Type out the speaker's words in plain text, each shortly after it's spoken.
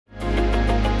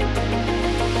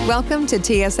Welcome to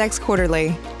TSX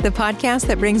Quarterly, the podcast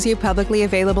that brings you publicly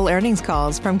available earnings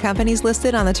calls from companies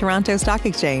listed on the Toronto Stock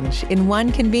Exchange in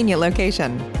one convenient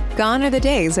location. Gone are the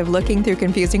days of looking through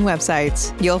confusing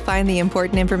websites. You'll find the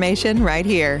important information right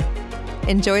here.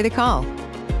 Enjoy the call.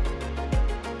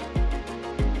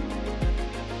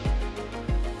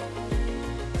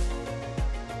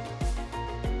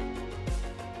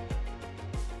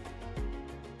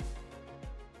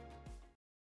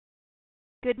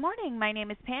 Good morning. My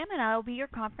name is Pam, and I will be your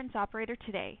conference operator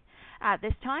today. At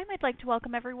this time, I'd like to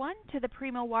welcome everyone to the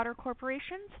Primo Water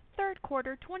Corporation's third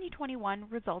quarter 2021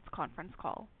 results conference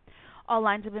call. All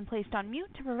lines have been placed on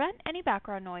mute to prevent any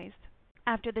background noise.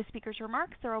 After the speaker's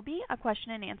remarks, there will be a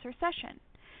question and answer session.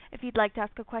 If you'd like to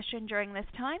ask a question during this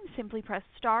time, simply press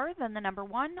star, then the number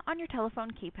 1 on your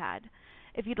telephone keypad.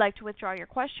 If you'd like to withdraw your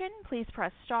question, please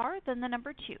press star, then the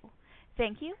number 2.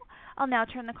 Thank you. I'll now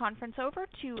turn the conference over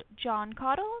to John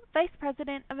Cottle, Vice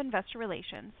President of Investor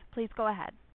Relations. Please go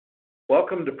ahead.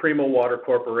 Welcome to Primo Water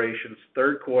Corporation's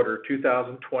third quarter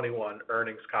 2021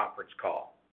 earnings conference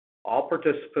call. All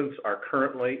participants are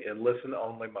currently in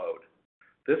listen-only mode.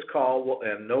 This call will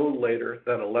end no later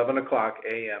than 11 o'clock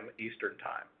a.m. Eastern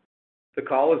Time. The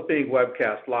call is being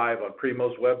webcast live on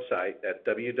Primo's website at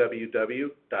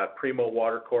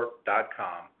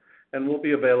www.primowatercorp.com and will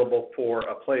be available for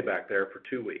a playback there for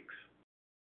 2 weeks.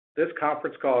 This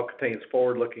conference call contains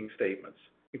forward-looking statements,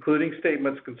 including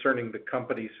statements concerning the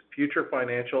company's future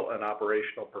financial and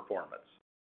operational performance.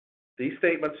 These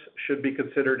statements should be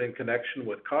considered in connection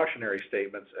with cautionary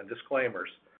statements and disclaimers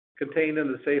contained in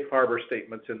the safe harbor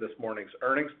statements in this morning's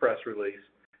earnings press release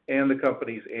and the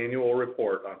company's annual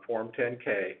report on Form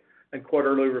 10-K and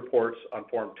quarterly reports on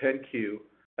Form 10-Q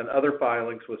and other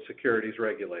filings with securities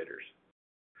regulators.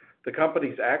 The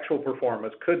company's actual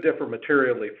performance could differ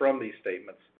materially from these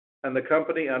statements, and the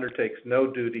company undertakes no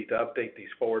duty to update these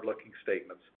forward-looking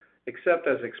statements, except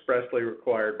as expressly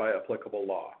required by applicable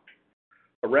law.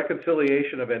 A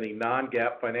reconciliation of any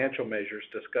non-GAAP financial measures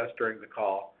discussed during the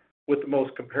call with the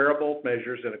most comparable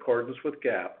measures in accordance with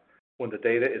GAAP, when the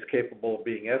data is capable of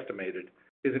being estimated,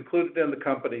 is included in the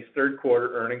company's third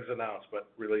quarter earnings announcement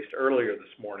released earlier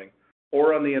this morning,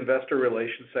 or on the investor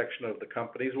relations section of the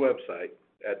company's website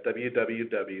at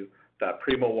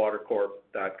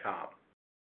www.primowatercorp.com.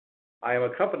 I am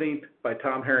accompanied by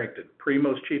Tom Harrington,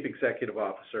 Primo's Chief Executive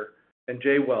Officer, and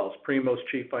Jay Wells, Primo's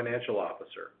Chief Financial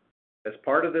Officer. As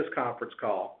part of this conference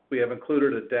call, we have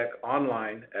included a deck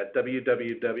online at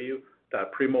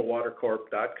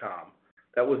www.primowatercorp.com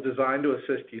that was designed to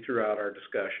assist you throughout our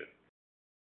discussion.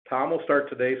 Tom will start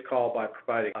today's call by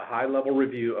providing a high-level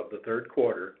review of the third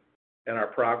quarter and our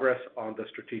progress on the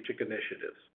strategic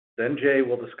initiatives. Then Jay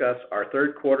will discuss our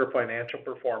third quarter financial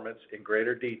performance in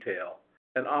greater detail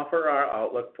and offer our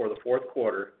outlook for the fourth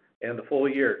quarter and the full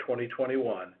year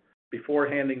 2021 before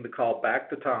handing the call back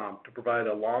to Tom to provide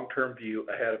a long-term view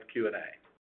ahead of Q&A.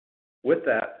 With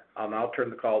that, I'll now turn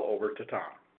the call over to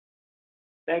Tom.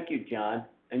 Thank you, John,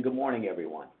 and good morning,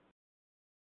 everyone.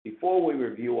 Before we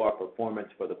review our performance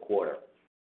for the quarter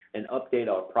and update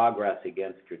our progress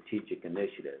against strategic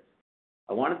initiatives,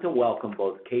 I wanted to welcome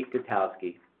both Kate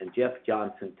Gutowski and Jeff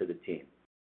Johnson to the team.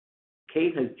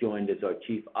 Kate has joined as our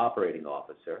Chief Operating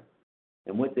Officer,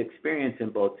 and with experience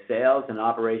in both sales and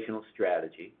operational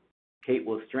strategy, Kate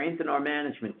will strengthen our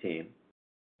management team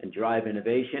and drive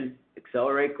innovation,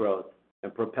 accelerate growth,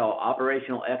 and propel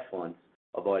operational excellence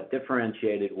of our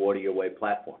differentiated Water Your Way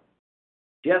platform.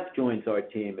 Jeff joins our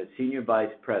team as Senior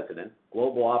Vice President,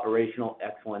 Global Operational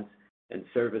Excellence and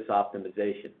Service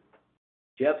Optimization.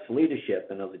 Jeff's leadership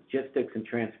in the logistics and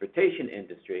transportation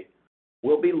industry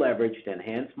will be leveraged to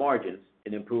enhance margins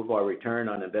and improve our return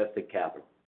on invested capital.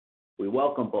 We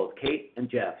welcome both Kate and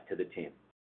Jeff to the team.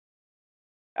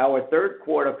 Our third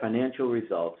quarter financial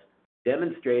results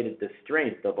demonstrated the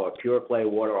strength of our pure play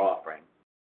water offering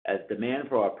as demand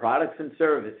for our products and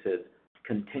services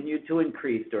continued to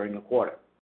increase during the quarter.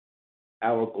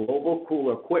 Our global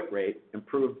cooler quit rate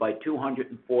improved by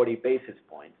 240 basis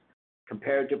points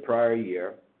compared to prior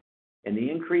year, and the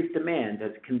increased demand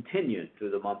has continued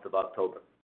through the month of October.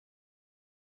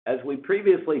 As we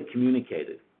previously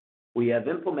communicated, we have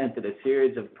implemented a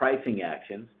series of pricing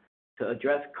actions to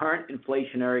address current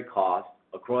inflationary costs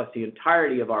across the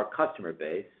entirety of our customer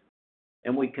base,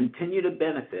 and we continue to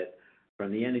benefit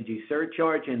from the energy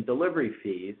surcharge and delivery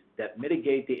fees that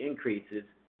mitigate the increases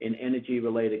in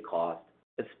energy-related costs,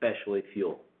 especially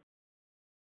fuel.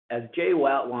 As Jay will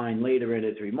outline later in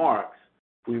his remarks,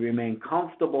 we remain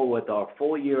comfortable with our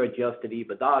full-year adjusted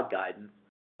EBITDA guidance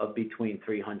of between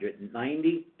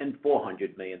 $390 and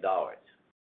 $400 million.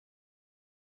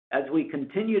 As we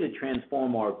continue to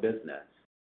transform our business,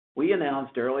 We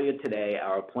announced earlier today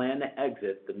our plan to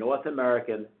exit the North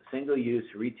American single-use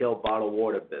retail bottled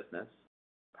water business,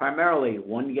 primarily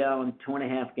 1 gallon,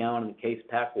 2.5 gallon case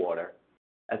pack water,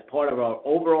 as part of our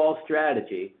overall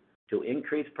strategy to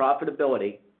increase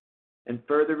profitability and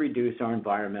further reduce our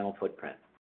environmental footprint.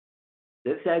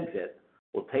 This exit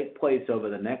will take place over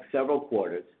the next several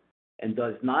quarters and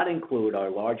does not include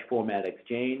our large format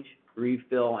exchange,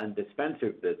 refill, and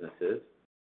dispenser businesses,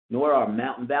 nor our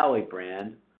Mountain Valley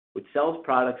brand, which sells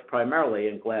products primarily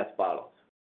in glass bottles.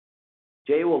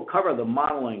 Jay will cover the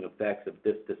modeling effects of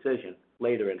this decision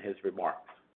later in his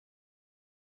remarks.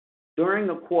 During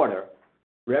the quarter,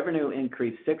 revenue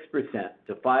increased 6%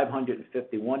 to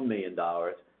 $551 million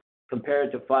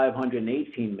compared to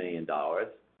 $518 million,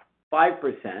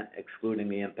 5% excluding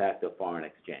the impact of foreign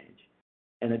exchange,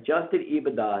 and adjusted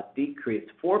EBITDA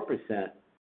decreased 4%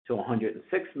 to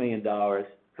 $106 million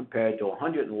compared to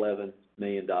 $111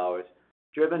 million,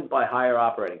 driven by higher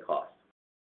operating costs.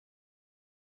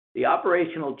 The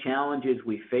operational challenges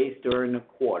we faced during the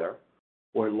quarter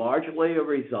were largely a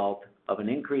result of an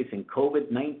increase in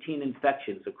COVID-19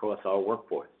 infections across our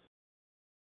workforce.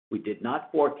 We did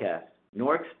not forecast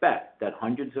nor expect that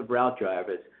hundreds of route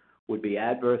drivers would be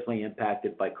adversely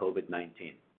impacted by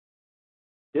COVID-19.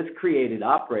 This created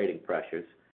operating pressures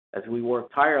as we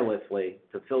worked tirelessly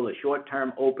to fill the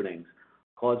short-term openings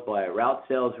caused by our route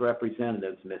sales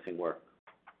representatives missing work.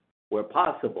 Where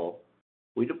possible,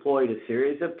 we deployed a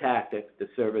series of tactics to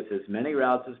service as many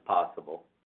routes as possible,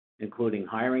 including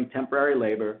hiring temporary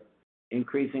labor,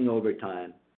 increasing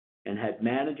overtime, and had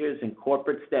managers and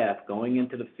corporate staff going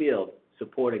into the field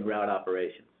supporting route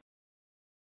operations.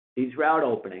 These route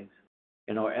openings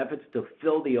and our efforts to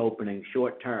fill the openings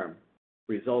short term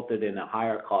resulted in a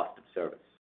higher cost of service.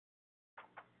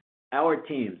 Our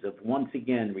teams have once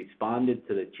again responded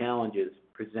to the challenges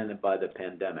presented by the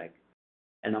pandemic,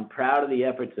 and I'm proud of the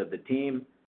efforts of the team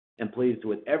and pleased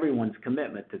with everyone's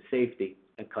commitment to safety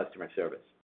and customer service.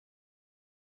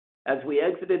 As we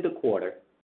exited the quarter,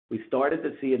 we started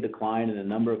to see a decline in the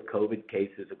number of COVID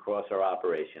cases across our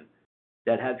operation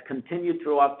that has continued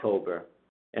through October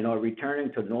and are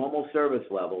returning to normal service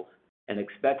levels and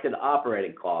expected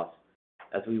operating costs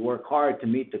as we work hard to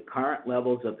meet the current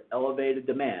levels of elevated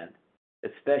demand,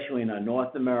 especially in our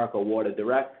North America Water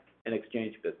Direct and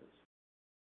Exchange business.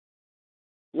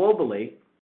 Globally,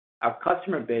 our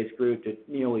customer base grew to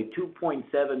nearly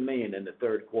 2.7 million in the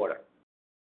third quarter.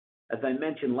 As I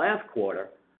mentioned last quarter,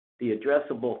 the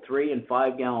addressable 3 and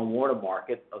 5 gallon water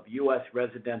market of U.S.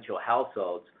 residential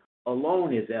households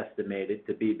alone is estimated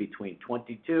to be between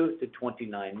 22 to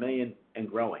 29 million and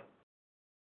growing.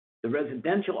 The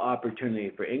residential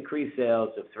opportunity for increased sales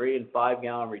of 3 and 5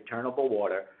 gallon returnable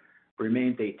water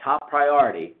remains a top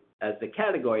priority as the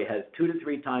category has 2 to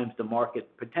 3 times the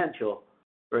market potential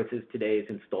versus today's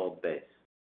installed base.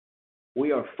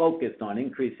 We are focused on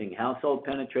increasing household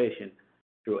penetration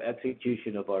through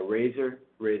execution of our razor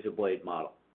blade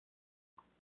model.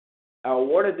 Our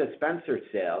water dispenser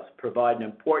sales provide an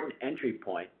important entry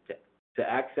point to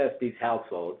access these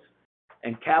households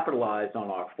and capitalize on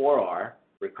our 4R,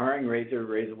 recurring razor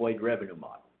blade revenue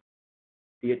model.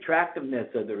 The attractiveness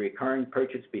of the recurring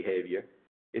purchase behavior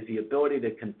is the ability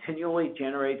to continually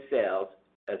generate sales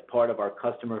as part of our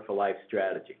Customer for Life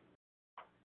strategy.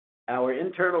 Our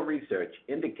internal research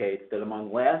indicates that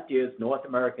among last year's North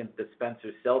American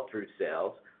dispenser sell-through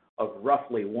sales of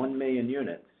roughly 1 million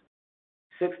units,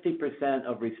 60%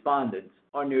 of respondents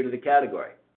are new to the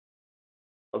category.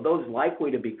 Of those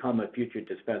likely to become a future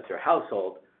dispenser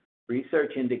household,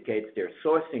 research indicates their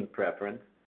sourcing preference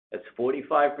as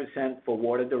 45% for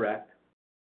Water Direct,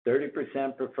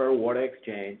 30% prefer Water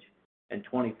Exchange, and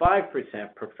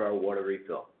 25% prefer Water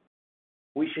Refill.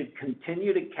 We should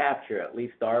continue to capture at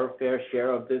least our fair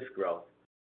share of this growth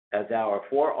as our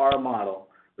 4R model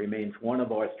remains one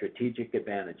of our strategic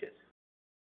advantages.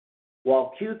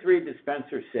 While Q3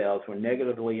 dispenser sales were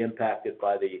negatively impacted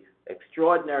by the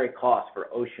extraordinary cost for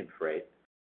ocean freight,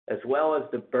 as well as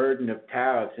the burden of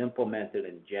tariffs implemented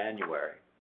in January,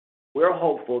 we're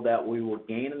hopeful that we will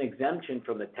gain an exemption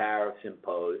from the tariffs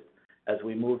imposed as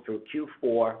we move through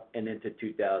Q4 and into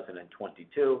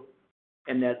 2022,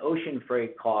 and that ocean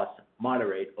freight costs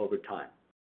moderate over time.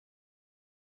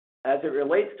 As it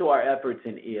relates to our efforts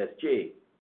in ESG,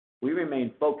 we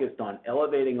remain focused on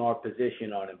elevating our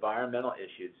position on environmental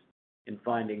issues and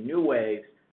finding new ways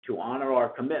to honor our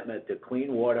commitment to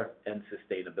clean water and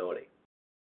sustainability.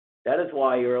 That is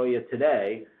why earlier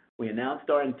today, we announced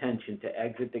our intention to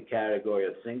exit the category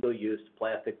of single-use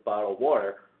plastic bottled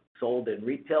water sold in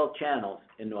retail channels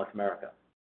in North America.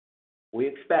 We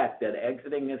expect that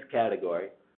exiting this category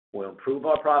will improve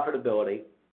our profitability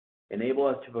enable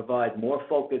us to provide more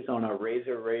focus on our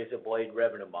razor blade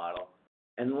revenue model,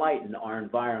 and lighten our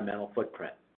environmental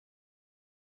footprint.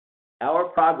 Our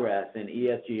progress in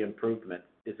ESG improvement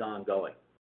is ongoing.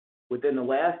 Within the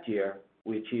last year,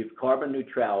 we achieved carbon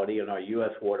neutrality in our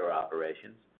U.S. water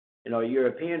operations, and our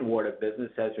European water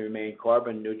business has remained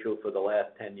carbon neutral for the last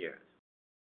 10 years.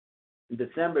 In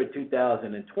December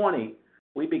 2020,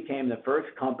 we became the first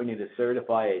company to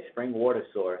certify a spring water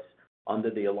source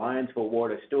under the Alliance for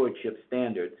Water Stewardship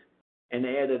standards and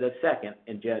added a second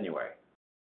in January.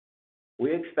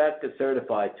 We expect to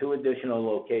certify 2 additional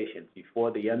locations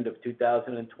before the end of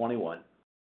 2021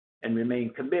 and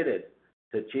remain committed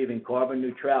to achieving carbon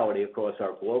neutrality across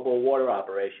our global water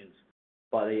operations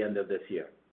by the end of this year.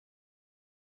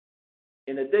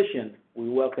 In addition, we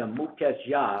welcome Mukesh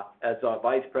Jha as our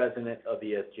Vice President of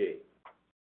ESG.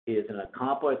 He is an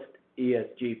accomplished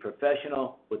ESG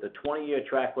professional with a 20-year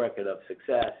track record of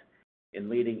success in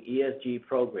leading ESG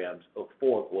programs of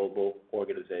 4 global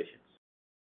organizations.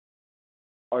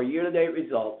 Our year-to-date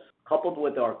results, coupled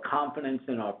with our confidence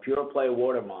in our pure-play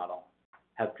water model,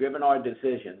 have driven our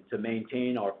decision to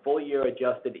maintain our full-year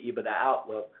adjusted EBITDA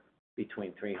outlook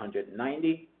between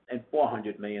 $390 and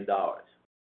 $400 million.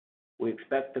 We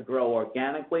expect to grow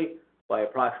organically by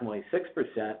approximately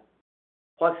 6%,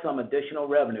 plus some additional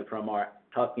revenue from our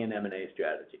tuck-in M&A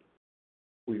strategy.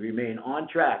 We remain on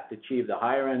track to achieve the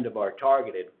higher end of our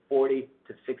targeted $40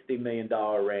 to $60 million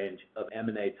range of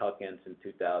M&A tuck-ins in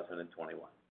 2021.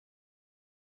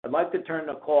 I'd like to turn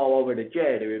the call over to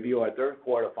Jay to review our third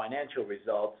quarter financial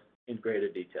results in greater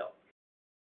detail.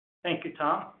 Thank you,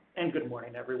 Tom, and good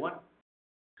morning, everyone.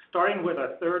 Starting with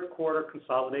our third quarter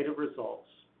consolidated results,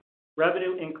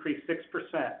 revenue increased 6%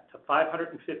 to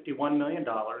 $551 million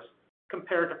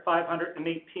compared to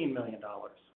 $518 million.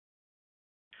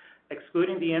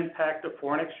 Excluding the impact of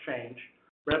foreign exchange,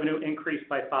 revenue increased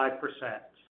by 5%.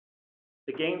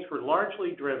 The gains were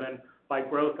largely driven by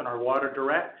growth in our water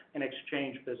direct and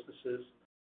exchange businesses,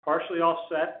 partially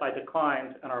offset by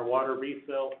declines in our water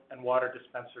refill and water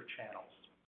dispenser channels.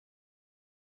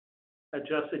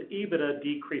 Adjusted EBITDA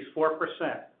decreased 4%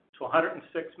 to $106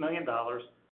 million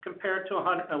compared to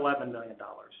 $111 million.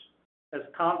 As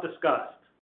Tom discussed,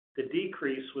 the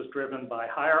decrease was driven by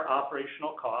higher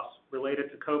operational costs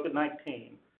related to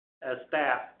COVID-19 as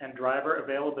staff and driver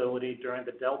availability during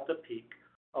the Delta peak,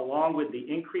 along with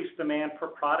the increased demand for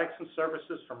products and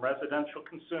services from residential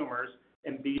consumers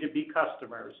and B2B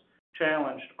customers,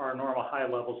 challenged our normal high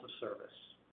levels of service.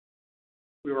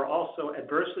 We were also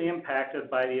adversely impacted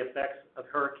by the effects of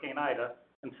Hurricane Ida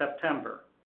in September,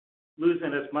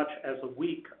 losing as much as a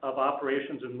week of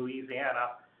operations in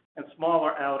Louisiana and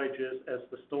smaller outages as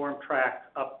the storm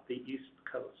tracked up the East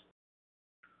Coast.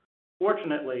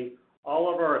 Fortunately,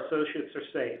 all of our associates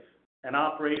are safe and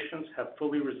operations have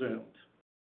fully resumed.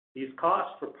 These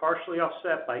costs were partially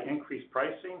offset by increased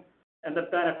pricing and the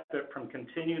benefit from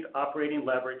continued operating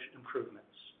leverage improvements.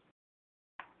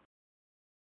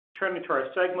 Turning to our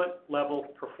segment level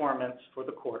performance for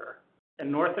the quarter.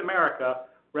 In North America,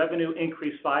 revenue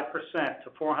increased 5% to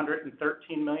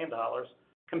 $413 million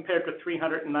compared to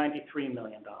 $393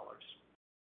 million.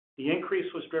 The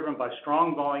increase was driven by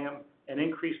strong volume and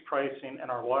increased pricing in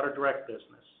our water direct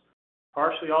business,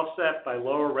 partially offset by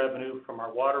lower revenue from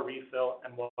our water refill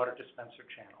and water dispenser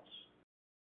channels.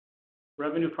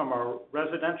 Revenue from our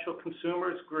residential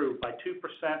consumers grew by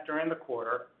 2% during the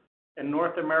quarter, and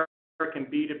North American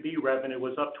B2B revenue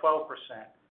was up 12%,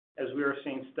 as we are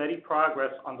seeing steady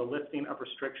progress on the lifting of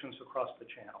restrictions across the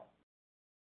channel.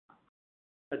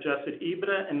 Adjusted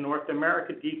EBITDA in North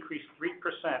America decreased 3%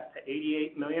 to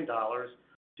 $88 million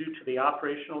due to the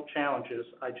operational challenges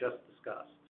I just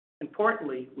discussed.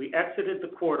 Importantly, we exited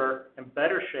the quarter in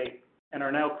better shape and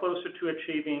are now closer to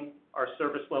achieving our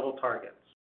service level targets.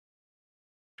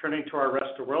 Turning to our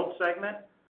Rest of World segment,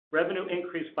 revenue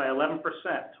increased by 11%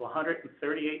 to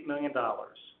 $138 million.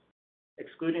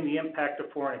 Excluding the impact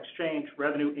of foreign exchange,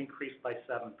 revenue increased by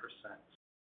 7%.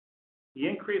 The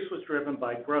increase was driven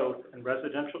by growth in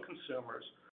residential consumers,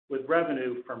 with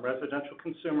revenue from residential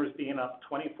consumers being up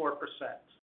 24%.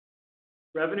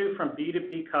 Revenue from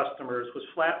B2B customers was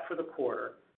flat for the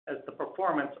quarter, as the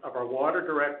performance of our water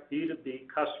direct B2B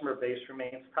customer base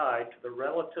remains tied to the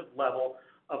relative level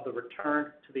of the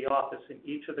return to the office in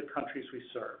each of the countries we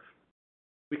serve.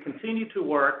 We continue to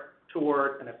work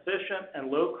toward an efficient and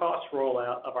low-cost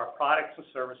rollout of our products and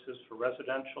services for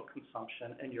residential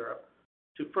consumption in Europe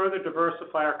to further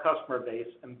diversify our customer base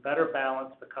and better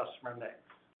balance the customer mix.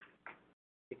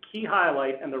 The key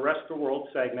highlight in the Rest of the World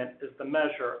segment is the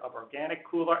measure of organic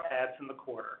cooler adds in the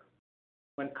quarter.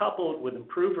 When coupled with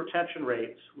improved retention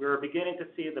rates, we are beginning to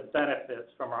see the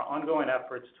benefits from our ongoing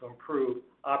efforts to improve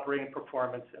operating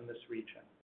performance in this region.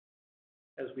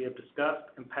 As we have discussed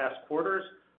in past quarters,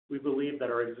 we believe that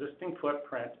our existing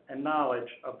footprint and knowledge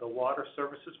of the water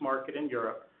services market in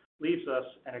Europe leaves us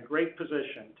in a great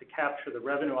position to capture the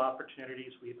revenue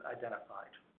opportunities we've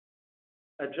identified.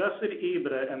 Adjusted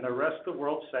EBITDA in the Rest of the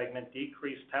World segment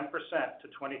decreased 10% to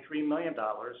 $23 million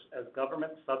as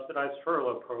government-subsidized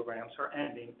furlough programs are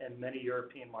ending in many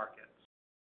European markets.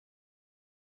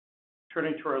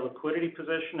 Turning to our liquidity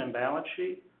position and balance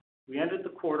sheet, we ended the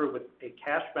quarter with a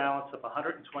cash balance of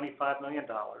 $125 million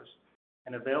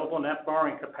and available net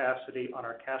borrowing capacity on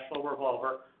our cash flow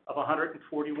revolver of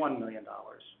 $141 million,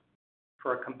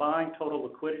 for a combined total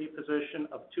liquidity position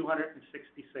of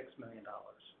 $266 million.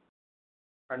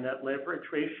 Our net leverage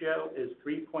ratio is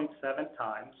 3.7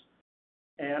 times,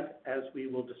 and as we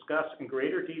will discuss in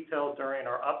greater detail during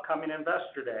our upcoming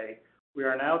Investor Day, we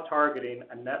are now targeting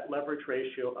a net leverage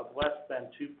ratio of less than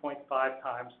 2.5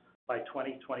 times by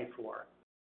 2024.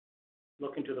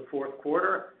 Looking to the fourth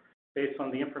quarter, based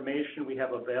on the information we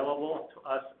have available to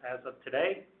us as of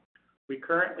today, we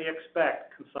currently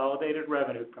expect consolidated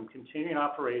revenue from continuing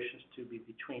operations to be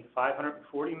between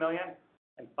 $540 million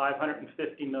and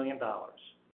 $550 million.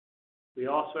 We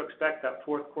also expect that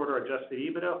fourth quarter adjusted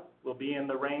EBITDA will be in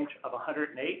the range of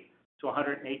 $108 to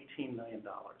 $118 million.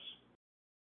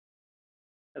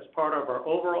 As part of our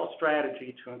overall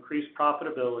strategy to increase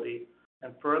profitability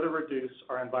and further reduce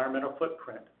our environmental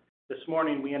footprint, this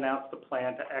morning we announced a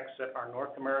plan to exit our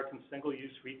North American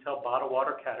single-use retail bottled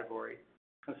water category,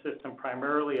 consisting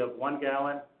primarily of 1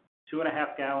 gallon,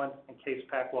 2.5 gallon, and case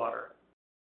pack water.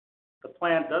 The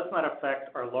plan does not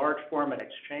affect our large format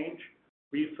exchange,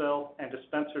 refill, and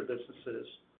dispenser businesses,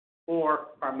 or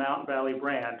our Mountain Valley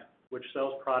brand, which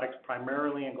sells products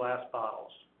primarily in glass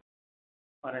bottles.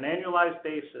 On an annualized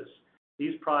basis,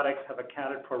 these products have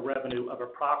accounted for revenue of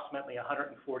approximately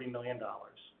 $140 million.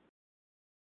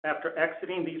 After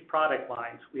exiting these product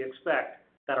lines, we expect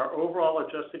that our overall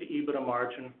adjusted EBITDA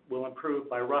margin will improve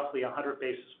by roughly 100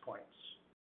 basis points.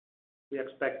 We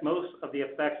expect most of the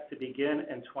effects to begin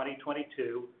in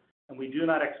 2022, and we do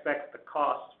not expect the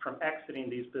costs from exiting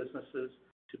these businesses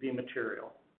to be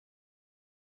material.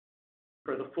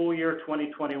 For the full year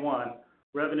 2021,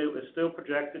 revenue is still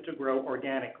projected to grow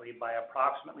organically by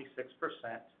approximately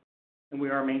 6%, and we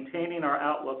are maintaining our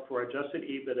outlook for adjusted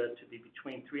EBITDA to be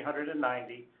between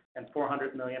 $390 and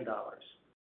 $400 million.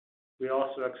 We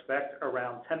also expect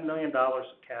around $10 million of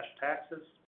cash taxes,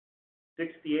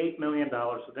 $68 million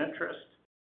of interest,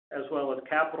 as well as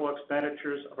capital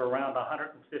expenditures of around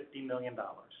 $150 million.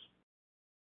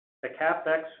 The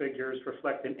CapEx figures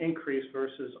reflect an increase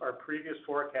versus our previous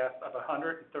forecast of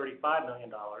 $135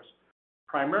 million,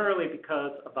 primarily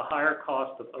because of the higher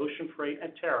cost of ocean freight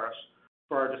and tariffs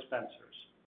for our dispensers.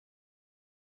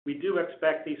 We do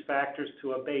expect these factors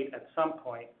to abate at some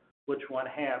point, which will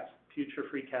enhance future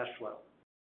free cash flow.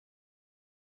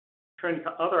 Turning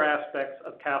to other aspects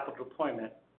of capital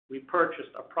deployment, we purchased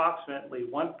approximately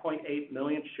 1.8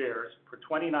 million shares for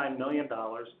 $29 million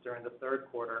during the third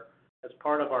quarter as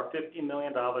part of our $50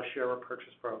 million share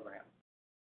repurchase program.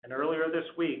 And earlier this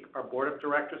week, our board of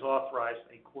directors authorized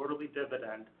a quarterly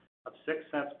dividend of 6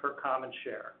 cents per common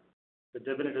share. The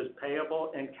dividend is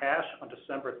payable in cash on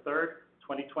December 3rd,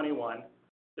 2021,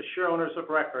 to share owners of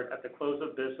record at the close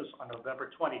of business on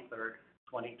November 23rd,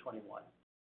 2021.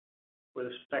 With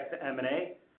respect to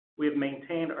M&A, we have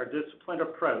maintained our disciplined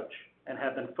approach and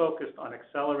have been focused on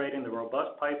accelerating the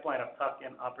robust pipeline of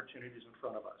tuck-in opportunities in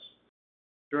front of us.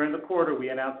 During the quarter, we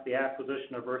announced the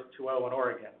acquisition of Earth 2.0 in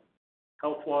Oregon,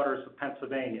 Health Waters of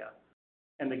Pennsylvania,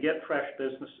 and the Get Fresh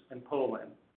business in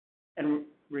Poland, and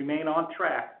remain on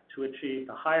track to achieve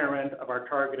the higher end of our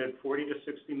targeted $40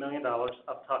 to $60 million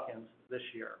of tuck-ins this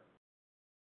year.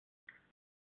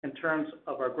 In terms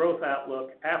of our growth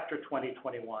outlook after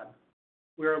 2021,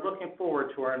 we are looking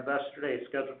forward to our Investor Day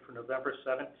scheduled for November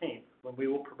 17th, when we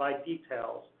will provide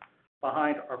details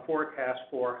behind our forecast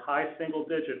for high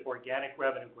single-digit organic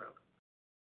revenue growth,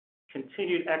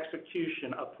 continued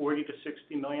execution of $40 to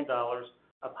 $60 million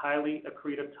of highly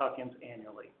accretive tuck-ins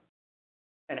annually,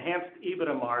 enhanced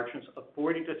EBITDA margins of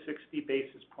 40 to 60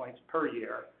 basis points per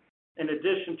year, in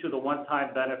addition to the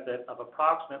one-time benefit of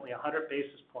approximately 100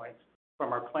 basis points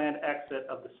from our planned exit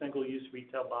of the single-use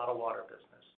retail bottled water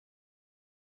business.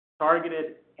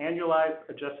 Targeted annualized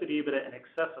adjusted EBITDA in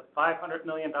excess of $500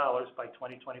 million by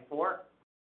 2024,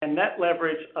 and net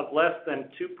leverage of less than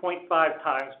 2.5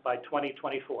 times by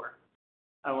 2024.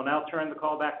 I will now turn the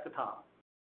call back to Tom.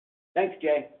 Thanks,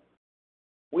 Jay.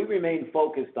 We remain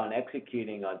focused on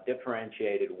executing our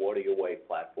differentiated Water Your Way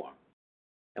platform,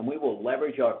 and we will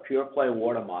leverage our pure play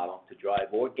water model to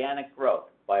drive organic growth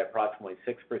by approximately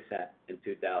 6% in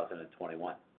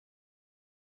 2021.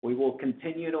 We will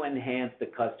continue to enhance the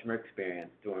customer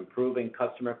experience through improving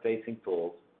customer-facing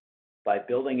tools by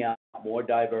building out more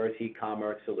diverse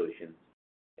e-commerce solutions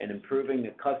and improving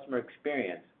the customer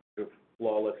experience through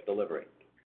flawless delivery.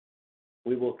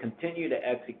 We will continue to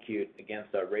execute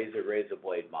against our razor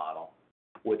blade model,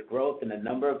 with growth in the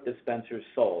number of dispensers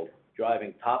sold,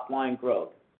 driving top-line growth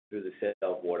through the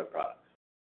sale of water products.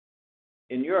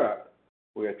 In Europe,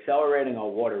 we're accelerating our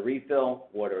water refill,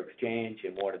 water exchange,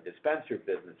 and water dispenser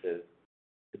businesses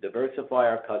to diversify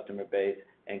our customer base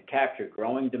and capture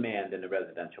growing demand in the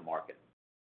residential market.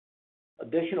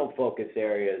 Additional focus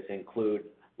areas include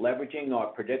leveraging our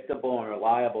predictable and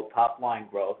reliable top-line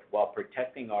growth while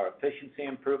protecting our efficiency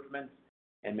improvements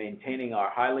and maintaining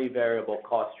our highly variable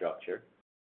cost structure,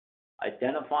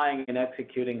 identifying and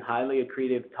executing highly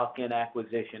accretive tuck-in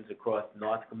acquisitions across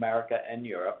North America and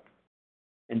Europe,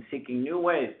 and seeking new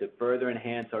ways to further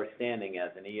enhance our standing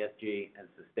as an ESG and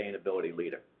sustainability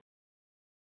leader.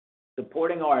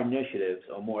 Supporting our initiatives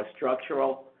are more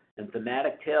structural and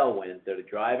thematic tailwinds that are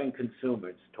driving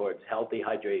consumers towards healthy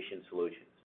hydration solutions.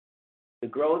 The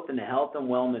growth in the health and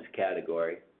wellness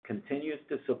category continues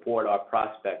to support our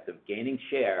prospects of gaining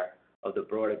share of the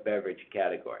broader beverage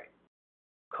category.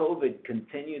 COVID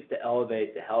continues to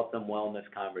elevate the health and wellness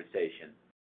conversation,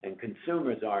 and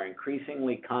consumers are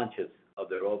increasingly conscious of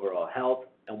their overall health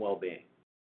and well-being.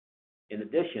 In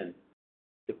addition,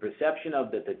 the perception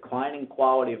of the declining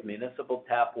quality of municipal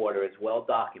tap water is well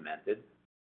documented,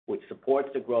 which supports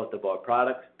the growth of our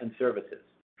products and services.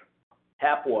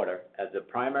 Tap water, as a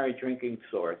primary drinking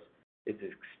source, is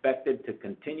expected to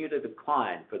continue to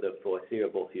decline for the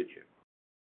foreseeable future.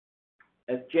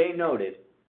 As Jay noted,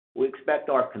 we expect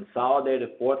our consolidated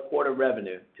fourth quarter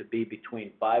revenue to be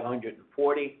between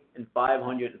 $540 and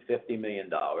 $550 million,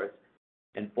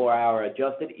 and for our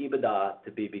adjusted EBITDA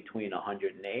to be between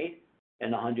 $108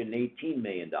 and $118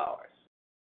 million.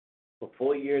 For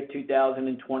full year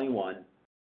 2021,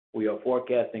 we are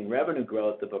forecasting revenue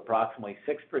growth of approximately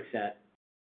 6%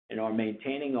 and are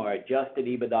maintaining our adjusted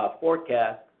EBITDA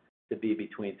forecast to be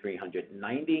between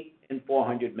 $390 and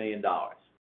 $400 million.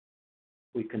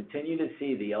 We continue to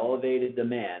see the elevated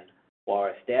demand while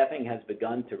our staffing has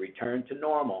begun to return to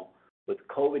normal, with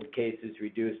COVID cases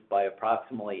reduced by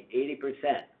approximately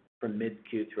 80% from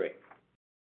mid-Q3.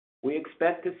 We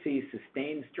expect to see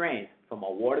sustained strength from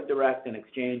our Water Direct and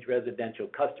Exchange residential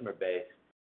customer base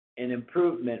and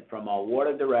improvement from our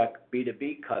Water Direct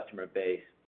B2B customer base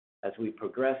as we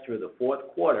progress through the fourth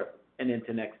quarter and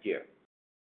into next year.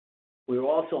 We are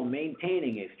also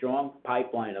maintaining a strong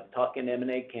pipeline of tuck-in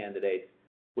M&A candidates,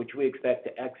 which we expect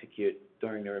to execute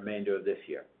during the remainder of this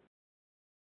year.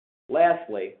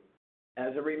 Lastly,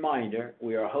 as a reminder,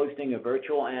 we are hosting a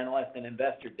virtual Analyst and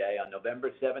Investor Day on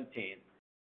November 17th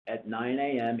at 9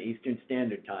 a.m. Eastern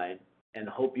Standard Time, and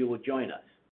hope you will join us.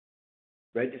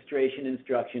 Registration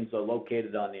instructions are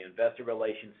located on the Investor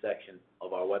Relations section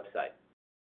of our website.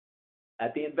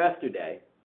 At the Investor Day,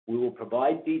 we will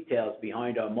provide details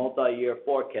behind our multi-year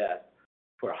forecast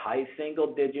for high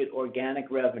single-digit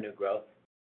organic revenue growth,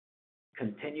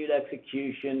 continued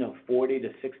execution of $40 to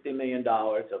 $60 million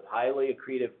of highly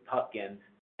accretive tuck-ins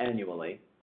annually,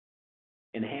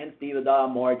 enhanced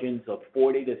EBITDA margins of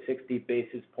 40 to 60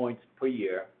 basis points per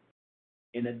year,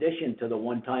 in addition to the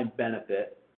one-time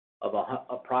benefit of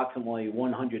approximately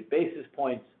 100 basis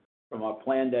points from our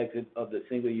planned exit of the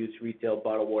single-use retail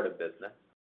bottled water business,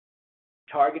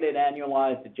 targeted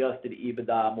annualized adjusted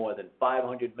EBITDA more than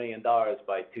 $500 million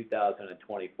by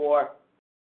 2024,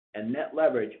 and net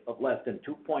leverage of less than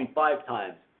 2.5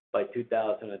 times by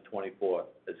 2024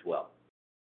 as well.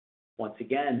 Once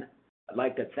again, I'd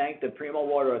like to thank the Primo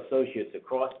Water associates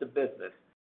across the business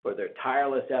for their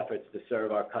tireless efforts to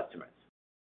serve our customers.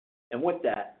 And with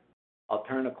that, I'll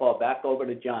turn the call back over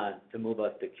to John to move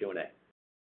us to Q&A.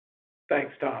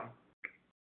 Thanks, Tom.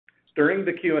 During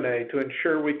the Q&A, to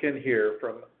ensure we can hear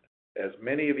from as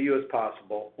many of you as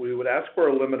possible, we would ask for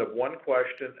a limit of one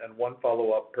question and one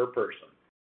follow-up per person.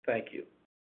 Thank you.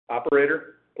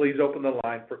 Operator, please open the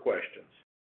line for questions.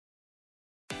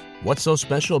 What's so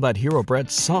special about Hero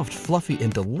Bread's soft, fluffy,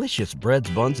 and delicious breads,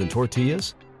 buns, and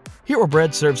tortillas? Hero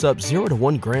Bread serves up 0 to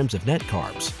 1 grams of net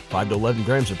carbs, 5 to 11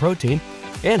 grams of protein,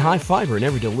 and high fiber in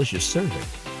every delicious serving.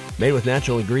 Made with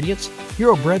natural ingredients,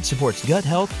 Hero Bread supports gut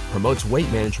health, promotes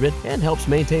weight management, and helps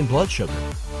maintain blood sugar.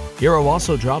 Hero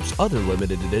also drops other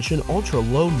limited edition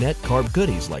ultra-low net carb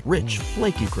goodies like rich,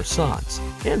 flaky croissants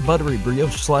and buttery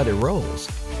brioche slider rolls.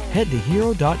 Head to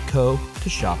hero.co to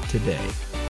shop today.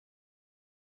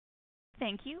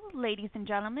 Thank you. Ladies and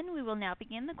gentlemen, we will now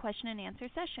begin the question and answer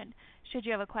session. Should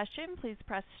you have a question, please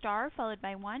press star followed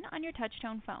by 1 on your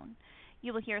touch-tone phone.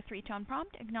 You will hear a 3-tone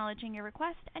prompt acknowledging your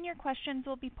request, and your questions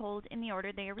will be polled in the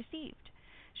order they are received.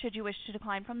 Should you wish to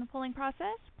decline from the polling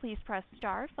process, please press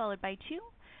star followed by 2.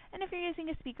 And if you're using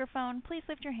a speakerphone, please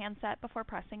lift your handset before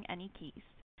pressing any keys.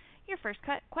 Your first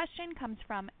question comes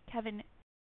from Kevin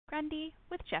Grundy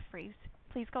with Jefferies.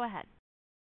 Please go ahead.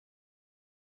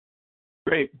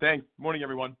 Great, thanks. Morning,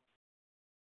 everyone.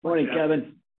 Morning,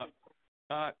 Kevin.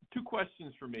 Two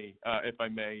questions for me, if I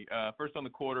may. First on the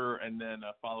quarter, and then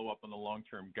a follow-up on the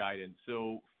long-term guidance.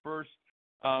 So first,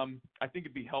 I think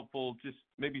it'd be helpful just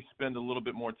maybe spend a little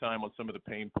bit more time on some of the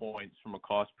pain points from a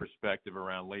cost perspective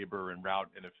around labor and route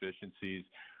inefficiencies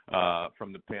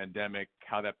from the pandemic,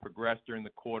 how that progressed during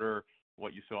the quarter,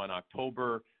 what you saw in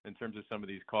October in terms of some of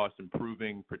these costs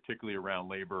improving, particularly around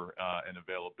labor and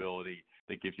availability,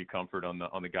 that gives you comfort on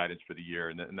the guidance for the year,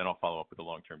 and then I'll follow up with the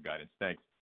long-term guidance. Thanks.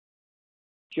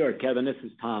 Sure, Kevin. This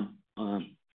is Tom.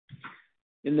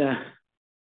 In the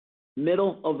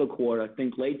middle of the quarter, I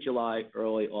think late July,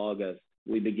 early August,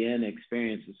 we began to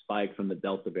experience a spike from the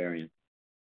Delta variant.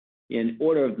 In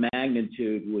order of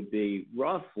magnitude would be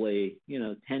roughly,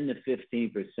 10 to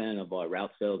 15% of our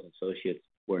route sales associates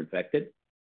were infected.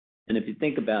 And if you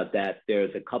think about that,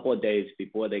 there's a couple of days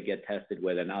before they get tested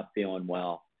where they're not feeling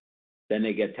well. Then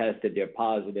they get tested, they're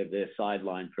positive, they're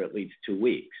sidelined for at least 2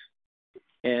 weeks.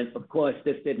 And of course,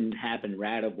 this didn't happen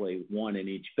ratably, one in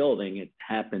each building. It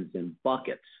happens in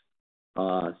buckets.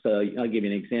 So I'll give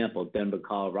you an example. Denver,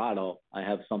 Colorado, I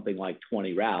have something like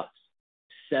 20 routes.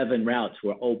 7 routes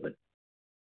were open.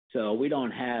 So we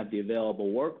don't have the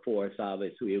available workforce,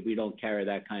 obviously. We don't carry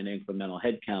that kind of incremental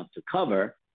headcount to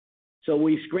cover. So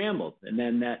we scrambled, and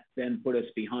then that put us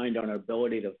behind on our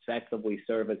ability to effectively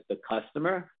service the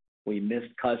customer. We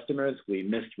missed customers, we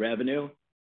missed revenue,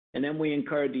 and then we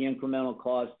incurred the incremental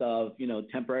cost of,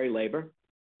 temporary labor,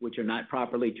 which are not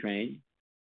properly trained.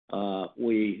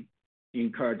 We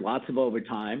incurred lots of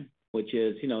overtime, which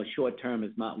is, short-term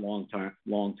is not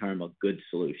long-term a good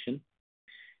solution.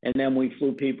 And then we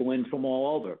flew people in from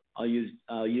all over. I'll use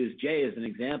Jay as an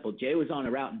example. Jay was on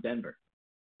a route in Denver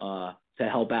to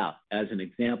help out as an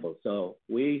example. So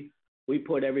we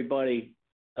put everybody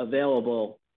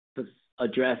available to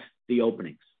address the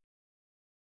openings.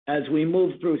 As we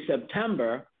moved through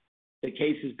September, the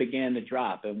cases began to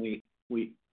drop, and we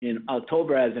in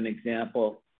October, as an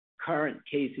example, current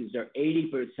cases are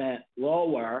 80%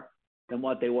 lower than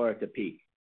what they were at the peak.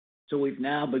 So we've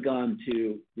now begun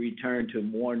to return to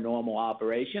more normal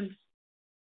operations,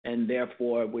 and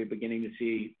therefore we're beginning to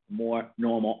see more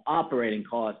normal operating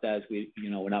costs as we're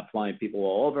not flying people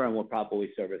all over, and we're properly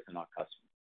servicing our customers.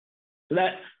 So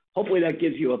hopefully that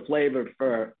gives you a flavor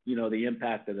for, the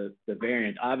impact of the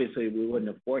variant. Obviously, we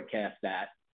wouldn't have forecast that.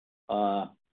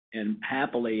 And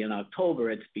happily in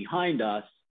October, it's behind us,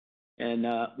 and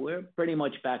we're pretty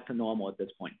much back to normal at this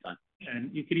point in time.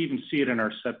 And you could even see it in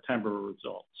our September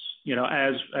results.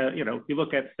 If you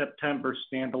look at September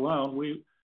standalone,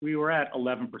 we were at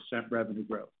 11% revenue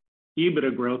growth,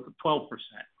 EBITDA growth of 12%.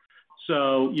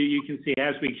 So you can see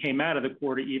as we came out of the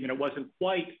quarter, even it wasn't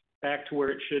quite back to where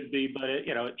it should be, but it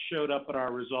showed up in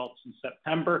our results in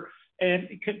September, and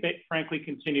it frankly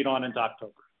continued on into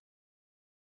October.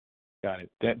 Got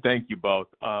it. Thank you both.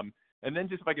 And then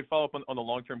just if I could follow up on the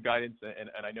long-term guidance,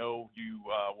 and I know you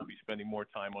will be spending more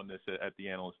time on this at the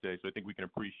Analyst Day, so I think we can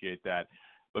appreciate that.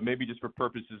 But maybe just for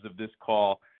purposes of this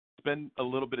call, spend a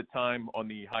little bit of time on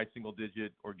the high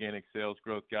single-digit organic sales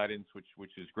growth guidance,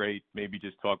 which is great. Maybe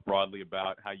just talk broadly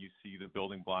about how you see the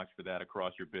building blocks for that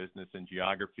across your business and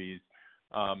geographies.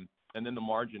 And then the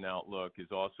margin outlook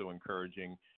is also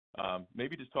encouraging.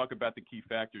 Maybe just talk about the key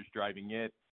factors driving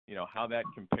it, how that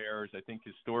compares. I think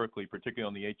historically, particularly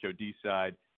on the HOD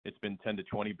side, it's been 10 to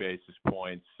 20 basis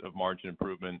points of margin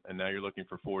improvement, and now you're looking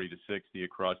for 40 to 60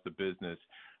 across the business.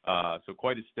 So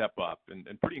quite a step up, and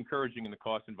pretty encouraging in the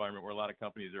cost environment where a lot of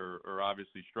companies are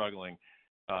obviously struggling.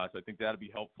 So I think that'll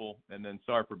be helpful. And then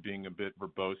sorry for being a bit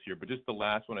verbose here, but just the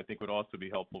last one I think would also be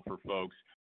helpful for folks.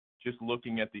 Just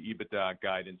looking at the EBITDA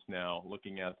guidance now,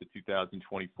 looking at the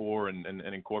 2024 and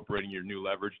incorporating your new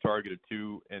leverage target of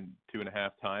 2 and 2.5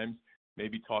 times,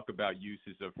 maybe talk about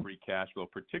uses of free cash flow,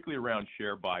 particularly around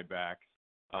share buybacks,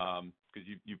 because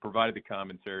you provided the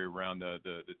commentary around the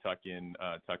tuck-in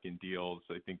deals.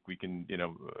 I think we can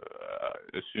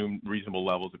assume reasonable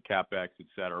levels of CapEx, et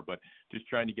cetera, but just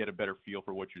trying to get a better feel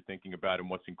for what you're thinking about and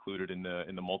what's included in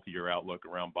the multi-year outlook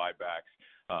around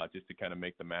buybacks, just to kind of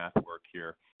make the math work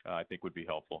here. I think would be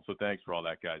helpful. So thanks for all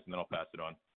that, guys, and then I'll pass it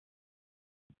on.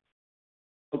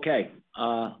 Okay,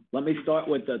 let me start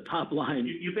with the top line.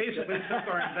 You basically took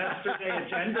our Investor Day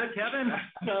agenda, Kevin,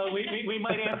 so we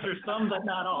might answer some, but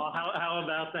not all. How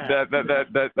about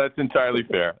that? That's entirely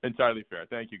fair. Entirely fair.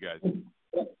 Thank you, guys.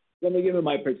 Let me give you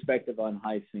my perspective on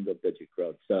high single-digit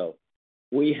growth. So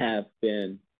we have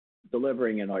been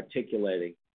delivering and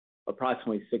articulating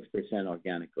approximately 6%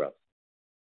 organic growth.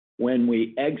 When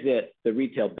we exit the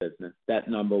retail business, that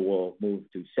number will move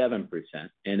to 7%,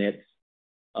 and it's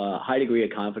a high degree of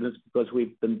confidence because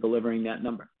we've been delivering that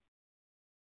number.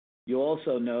 You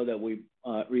also know that we've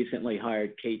recently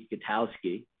hired Kate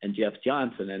Gutowski and Jeff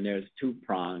Johnson, and there's two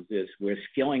prongs. We're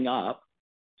skilling up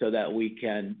so that we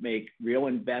can make real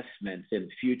investments in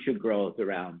future growth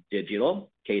around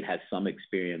digital. Kate has some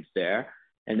experience there.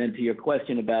 And then to your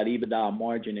question about EBITDA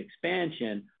margin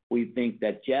expansion, we think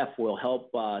that Jeff will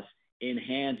help us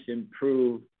enhance,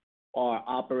 improve our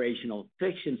operational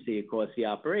efficiency across the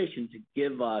operation to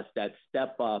give us that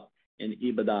step up in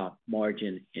EBITDA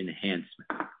margin enhancement.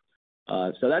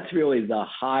 So that's really the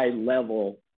high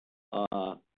level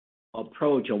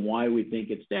approach on why we think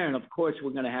it's there. And of course,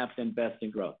 we're going to have to invest in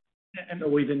growth. And so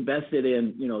we've invested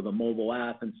in, the mobile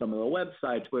app and some of the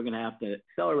websites. We're going to have to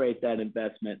accelerate that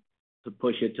investment to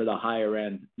push it to the higher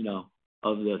end,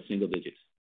 of the single digits.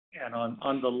 And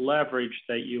on the leverage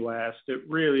that you asked, it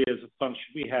really is a function.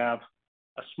 We have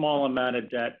a small amount of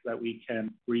debt that we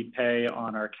can repay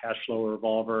on our cash flow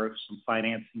revolver, some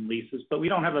financing leases, but we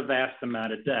don't have a vast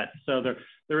amount of debt. So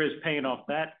there is paying off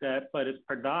that debt, but it's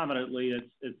predominantly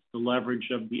it's the leverage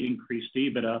of the increased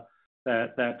EBITDA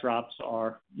that drops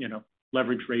our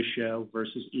leverage ratio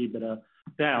versus EBITDA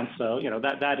down. So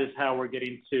that is how we're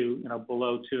getting to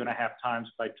below 2.5 times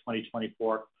by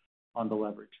 2024 on the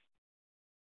leverage.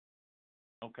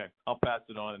 Okay, I'll pass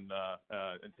it on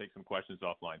and take some questions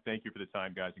offline. Thank you for the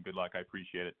time, guys, and good luck. I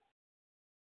appreciate it.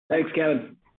 Thanks,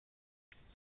 Kevin.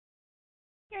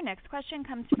 Your next question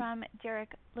comes from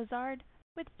Derek Lazard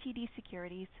with TD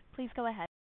Securities. Please go ahead.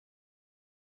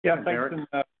 Yeah, thanks. Derek.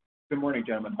 And, good morning,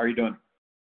 gentlemen. How are you doing?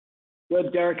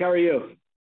 Good, Derek. How are you?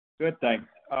 Good, thanks.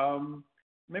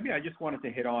 Maybe I just wanted to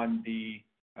hit on the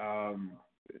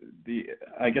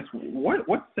I guess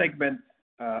what segment.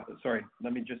 Sorry,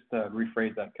 let me just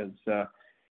rephrase that because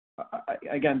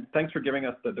again, thanks for giving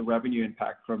us the revenue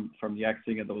impact from the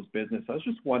exiting of those businesses. I was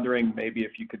just wondering maybe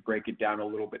if you could break it down a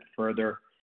little bit further.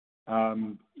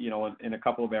 In a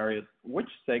couple of areas, which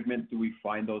segment do we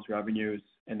find those revenues?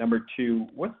 And number two,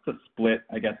 what's the split,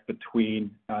 I guess, between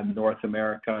North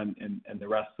America and the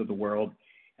rest of the world?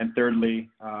 And thirdly,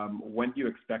 when do you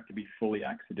expect to be fully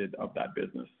exited of that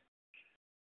business?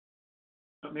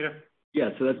 Yeah,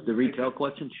 so that's the retail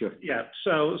question? Sure. Yeah.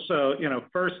 So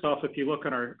first off, if you look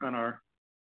on our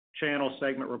channel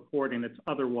segment reporting, it's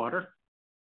other water.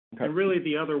 Okay. And really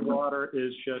the other water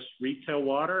is just retail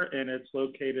water, and it's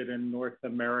located in North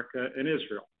America and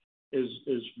Israel is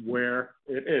where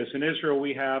it is. In Israel,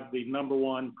 we have the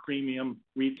 #1 premium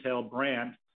retail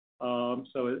brand.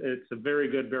 So it's a very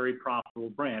good, very profitable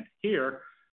brand. Here,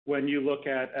 when you look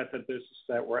at the business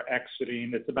that we're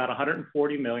exiting, it's about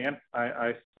 $140 million.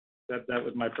 I said that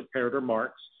with my prepared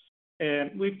remarks.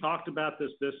 And we've talked about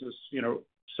this business,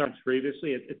 some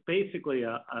previously. It's basically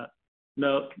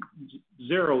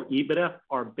zero EBITDA,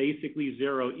 or basically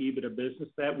zero EBITDA business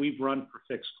that we've run for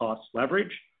fixed cost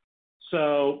leverage.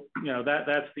 So,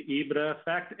 that's the EBITDA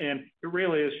effect. And it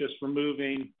really is just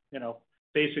removing,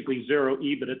 basically zero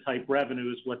EBITDA type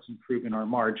revenue is what's improving our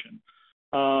margin.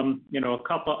 A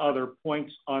couple other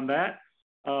points on that.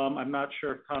 I'm not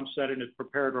sure if Tom said in his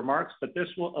prepared remarks, but this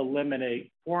will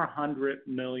eliminate 400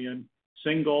 million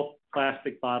single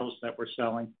plastic bottles that we're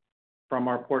selling from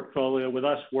our portfolio, with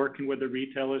us working with the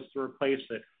retailers to replace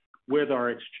it with our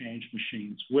exchange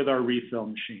machines, with our refill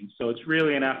machines. So it's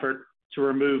really an effort to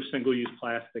remove single-use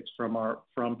plastics from our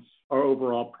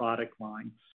overall product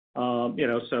line. So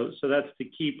that's the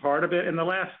key part of it. And the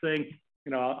last thing,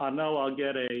 I know I'll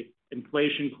get a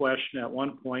inflation question at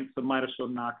one point, so might as well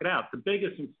knock it out. The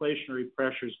biggest inflationary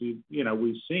pressures we've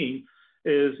seen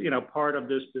is, part of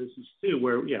this business too,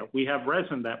 where, we have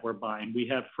resin that we're buying, we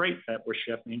have freight that we're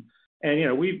shipping,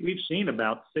 and, we've seen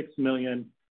about $6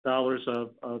 million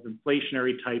of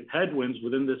inflationary type headwinds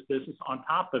within this business on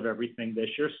top of everything this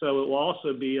year. So it will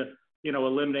also be,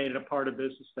 eliminated a part of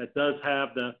business that does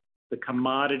have the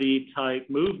commodity type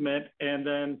movement, and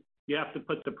then you have to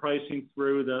put the pricing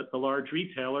through the large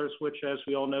retailers, which, as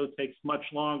we all know, takes much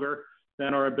longer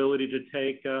than our ability to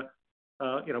take,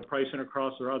 pricing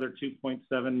across our other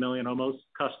 2.7 million almost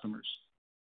customers.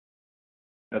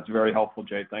 That's very helpful,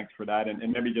 Jay. Thanks for that. And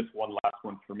maybe just one last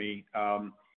one for me.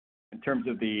 in terms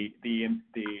of the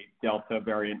Delta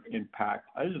variant impact,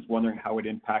 I was just wondering how it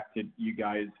impacted you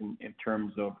guys in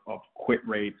terms of quit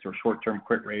rates or short-term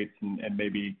quit rates and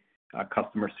maybe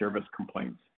customer service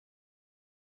complaints.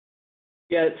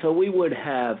 Yeah, so we would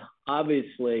have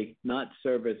obviously not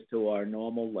service to our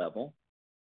normal level,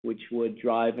 which would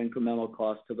drive incremental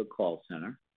cost to the call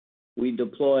center. We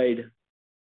deployed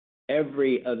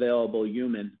every available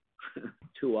human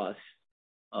to us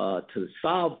to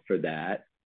solve for that.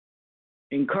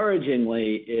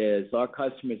 Encouragingly is our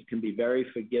customers can be very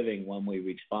forgiving when we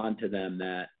respond to them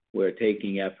that we're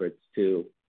taking efforts to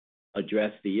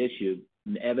address the issue,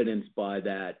 evidenced by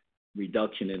that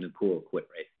reduction in the core quit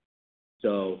rate.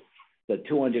 So the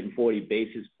 240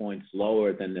 basis points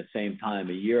lower than the same time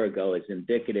a year ago is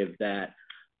indicative that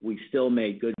we still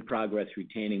made good progress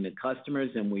retaining the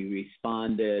customers, and we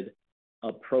responded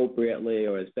appropriately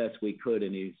or as best we could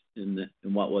in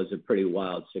what was a pretty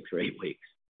wild 6 or 8 weeks.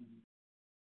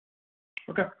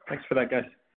 Okay, thanks for that, guys.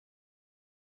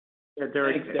 Yeah,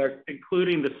 Derek, Thanks, Derek.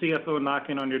 Including the CFO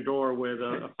knocking on your door with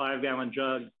a 5-gallon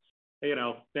jug,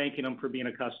 thanking him for being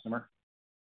a customer.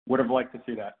 Would have liked to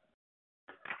see that.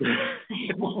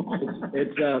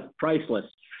 It's priceless.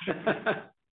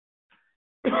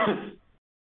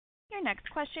 Your next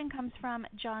question comes from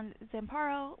John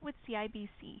Zamparo with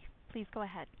CIBC. Please go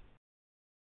ahead.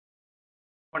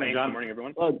 Morning, John. Good morning,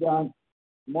 everyone. Hello, John.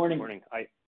 Morning. Good morning.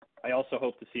 I also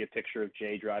hope to see a picture of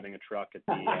Jay driving a truck at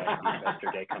the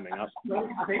Investor Day coming up.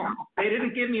 They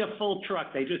didn't give me a full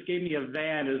truck. They just gave me a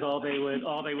van is all they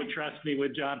would trust me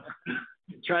with, John.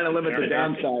 Trying to limit the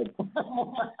downside.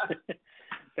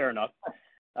 Fair enough.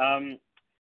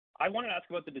 I wanted to ask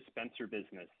about the dispenser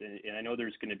business, and I know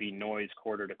there's going to be noise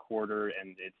quarter to quarter,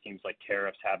 and it seems like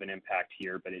tariffs have an impact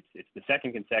here, but it's the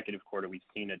second consecutive quarter we've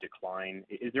seen a decline.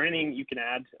 Is there anything you can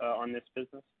add on this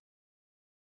business?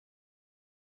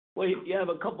 Well, you have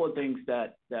a couple of things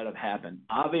that have happened.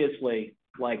 Obviously,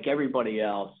 like everybody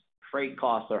else, freight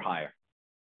costs are higher,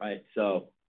 right? So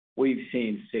we've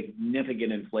seen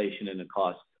significant inflation in the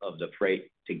cost of the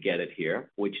freight to get it here,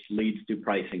 which leads to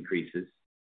price increases,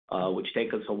 which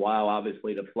take us a while,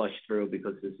 obviously, to flush through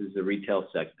because this is a retail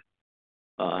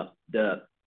segment. The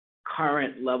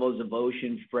current levels of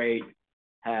ocean freight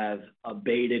have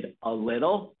abated a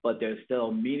little, but they're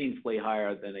still meaningfully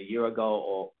higher than a year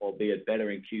ago, albeit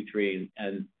better in Q3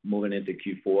 and moving into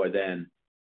Q4 than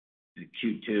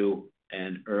Q2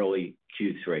 and early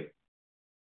Q3.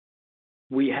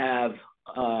 We have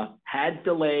had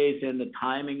delays in the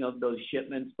timing of those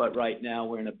shipments, but right now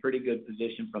we're in a pretty good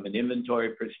position from an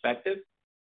inventory perspective.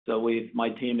 So my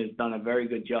team has done a very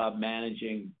good job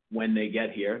managing when they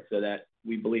get here so that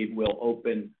we believe we'll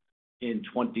open in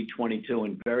 2022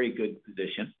 in very good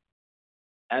position.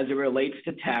 As it relates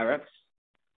to tariffs,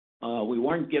 we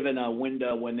weren't given a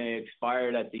window when they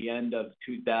expired at the end of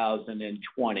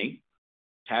 2020.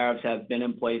 Tariffs have been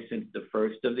in place since the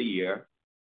first of the year.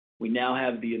 We now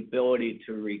have the ability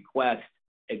to request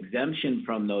exemption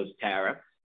from those tariffs.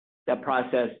 That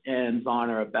process ends on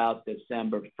or about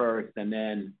December 1st, and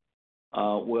then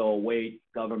we'll await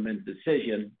government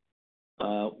decision.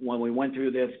 When we went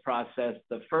through this process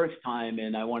the first time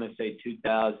in, I want to say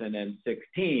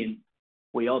 2016,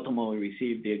 we ultimately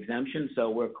received the exemption, so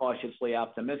we're cautiously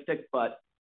optimistic, but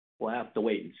we'll have to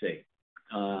wait and see.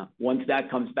 Once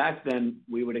that comes back, then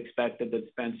we would expect the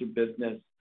dispenser business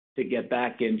to get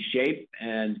back in shape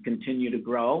and continue to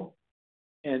grow.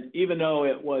 And even though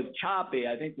it was choppy,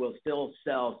 I think we'll still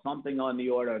sell something on the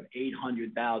order of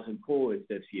 800,000 coolers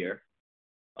this year,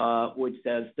 which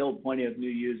there's still plenty of new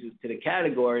users to the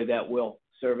category that will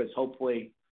service,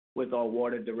 hopefully, with our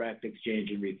Water Direct exchange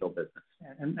and refill business.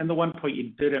 And the one point you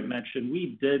didn't mention,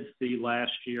 we did see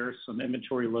last year some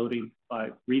inventory loading by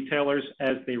retailers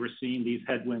as they were seeing these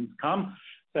headwinds come.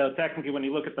 So technically, when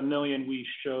you look at the million we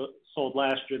sold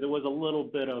last year, there was a little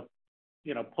bit of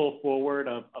pull forward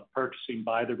of purchasing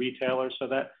by the retailers. So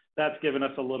that's given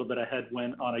us a little bit of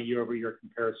headwind on a year-over-year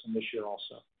comparison this year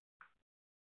also.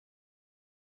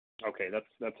 Okay,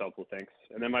 that's helpful, thanks.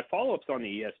 And then my follow-up's on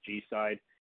the ESG side,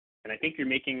 and I think you're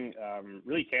making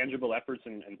really tangible efforts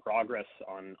and progress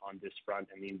on this front,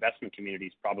 and the investment community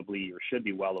is probably or should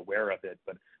be well aware of it,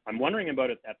 but I'm wondering about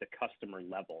it at the customer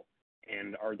level.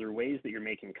 And are there ways that you're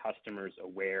making customers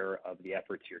aware of the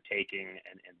efforts you're taking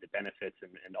and the benefits?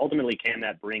 And ultimately, can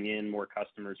that bring in more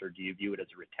customers, or do you view it as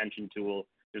a retention tool?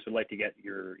 Just would like to get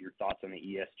your thoughts on the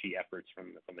ESG efforts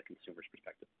from the consumer's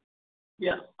perspective.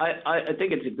 Yeah, I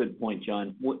think it's a good point,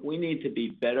 John. We need to be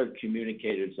better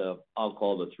communicators of, I'll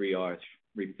call the 3 R's,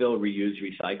 refill, reuse,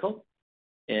 recycle.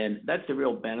 And that's the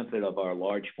real benefit of our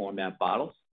large format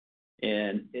bottles.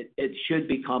 And it should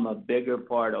become a bigger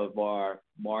part of our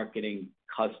marketing,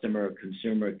 customer,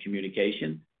 consumer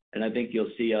communication. And I think you'll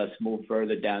see us move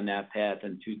further down that path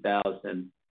in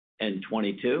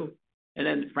 2022. And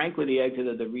then, frankly, the exit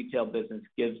of the retail business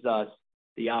gives us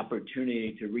the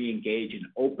opportunity to re-engage and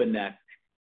open that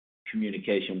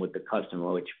communication with the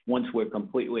customer, which once we're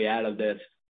completely out of this,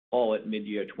 all at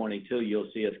mid-year 22,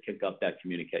 you'll see us kick up that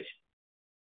communication.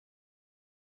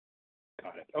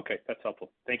 Got it. Okay, that's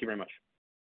helpful. Thank you very much.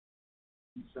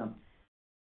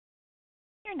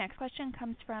 Your next question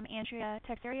comes from Andrea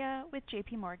Teixeira with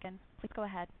JP Morgan. Please go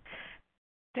ahead.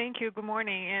 Thank you. Good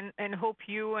morning, and hope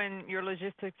you and your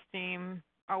logistics team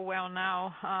are well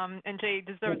now. And Jay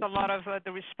deserves a lot of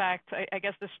the respect. I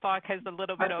guess the stock has a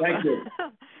little bit of. Thank you.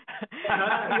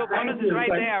 Your bonus is right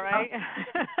there, right?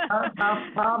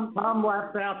 Tom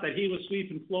left out that he was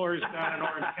sweeping floors down in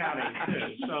Orange County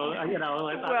too. So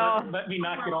let me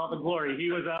not get all the glory.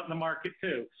 He was out in the market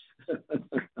too.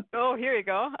 Oh, here you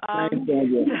go. Thanks,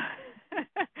 Andrea.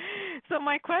 So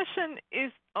my question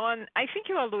is on, I think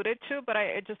you alluded to, but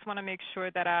I just want to make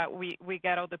sure that we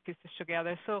get all the pieces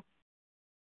together. So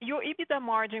your EBITDA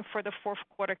margin for the fourth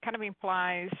quarter kind of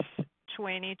implies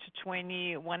 20 to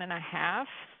 21.5.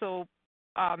 So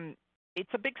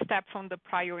it's a big step from the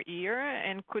prior year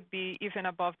and could be even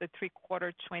above the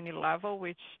three-quarter 20 level,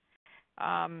 which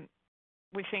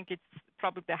we think it's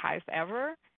probably the highest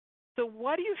ever. So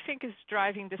what do you think is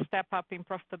driving the step up in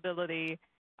profitability,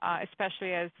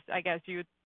 especially as I guess you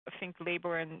think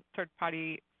labor and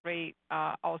third-party rate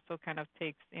also kind of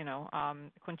takes,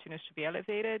 continues to be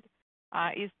elevated?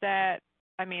 Is that,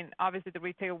 I mean, obviously the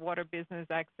retail water business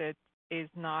exit is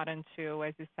not until,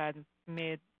 as you said,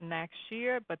 mid next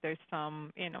year, but there's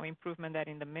some, improvement that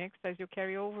in the mix as you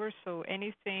carry over. So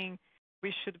anything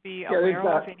we should be aware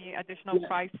of, any additional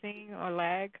pricing or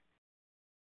lag?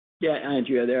 Yeah,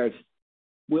 Andrea,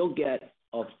 we'll get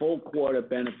a full quarter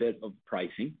benefit of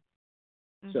pricing.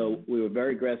 Mm-hmm. So we were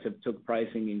very aggressive, took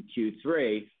pricing in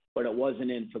Q3, but it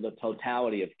wasn't in for the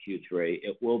totality of Q3.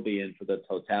 It will be in for the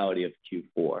totality of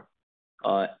Q4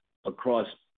 across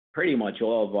pretty much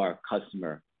all of our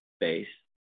customer base.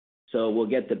 So we'll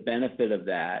get the benefit of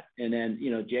that. And then,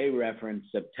 Jay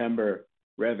referenced September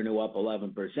revenue up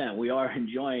 11%. We are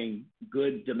enjoying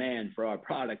good demand for our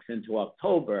products into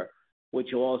October,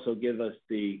 which will also give us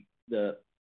the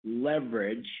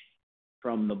leverage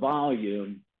from the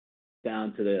volume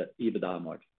down to the EBITDA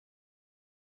margin.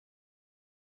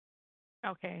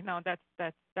 Okay, no, that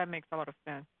makes a lot of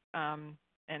sense.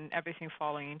 And everything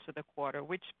falling into the quarter,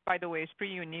 which, by the way, is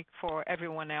pretty unique for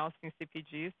everyone else in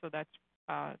CPG. So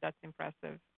that's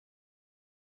impressive.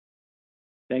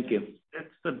 Thank you.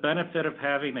 It's the benefit of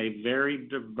having a very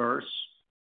diverse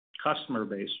customer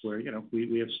base where,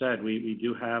 we have said we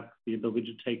do have the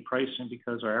ability to take pricing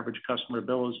because our average customer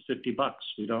bill is $50.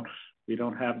 We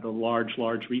don't have the large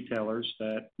retailers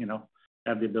that,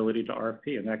 have the ability to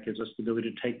RFP, and that gives us the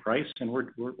ability to take price, and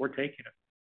we're taking it.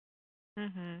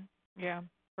 Mhm. Yeah.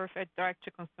 Perfect. Direct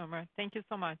to consumer. Thank you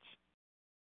so much.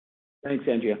 Thanks,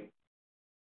 Andrea.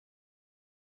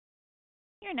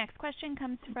 Your next question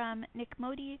comes from Nick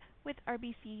Modi with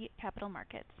RBC Capital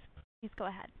Markets. Please go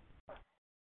ahead.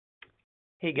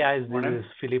 Hey guys, this is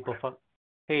Filippo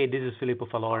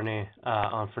Falorni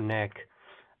on for Nick.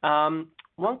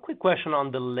 One quick question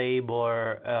on the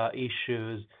labor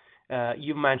issues.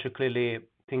 You mentioned clearly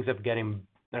things are getting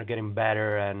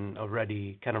better and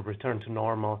already kind of returned to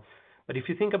normal. But if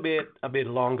you think a bit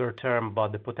longer term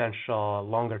about the potential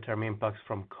longer term impacts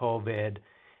from COVID,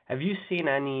 have you seen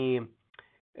any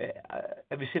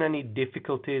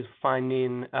difficulties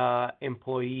finding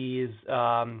employees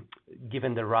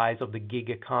given the rise of the gig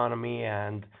economy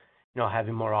and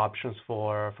having more options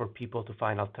for people to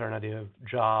find alternative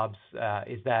jobs?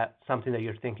 Is that something that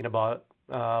you're thinking about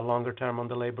longer term on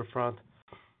the labor front?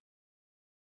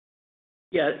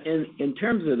 Yeah, in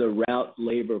terms of the route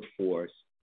labor force,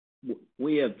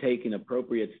 we have taken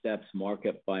appropriate steps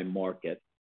market by market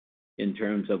in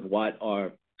terms of what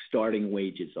our starting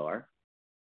wages are.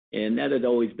 And that had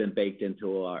always been baked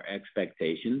into our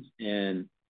expectations. And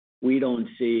we don't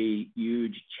see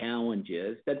huge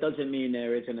challenges. That doesn't mean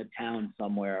there isn't a town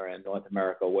somewhere in North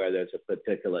America where there's a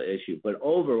particular issue. But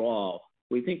overall,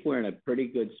 we think we're in a pretty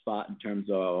good spot in terms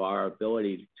of our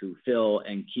ability to fill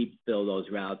and fill those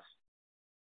routes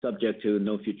subject to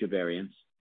no future variants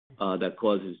that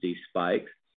causes these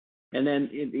spikes. And then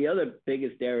the other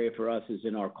biggest area for us is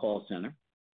in our call center.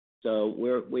 So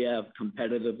we have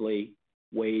competitively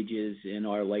wages in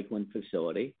our Lakeland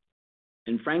facility.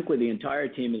 And frankly, the entire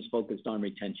team is focused on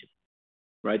retention,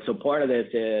 right? So part of this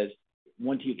is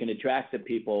once you can attract the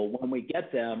people, when we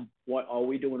get them, what are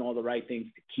we doing all the right things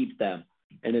to keep them?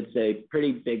 And it's a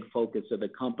pretty big focus of the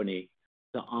company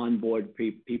to onboard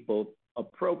people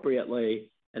appropriately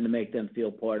and to make them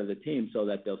feel part of the team so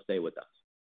that they'll stay with us.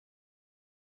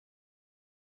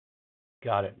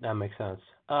 Got it. That makes sense.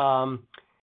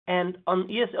 And on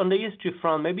the ESG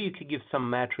front, maybe you could give some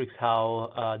metrics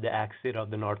how the exit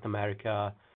of the North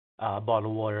America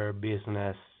bottled water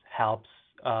business helps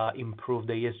improve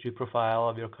the ESG profile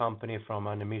of your company from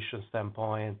an emission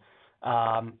standpoint.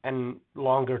 And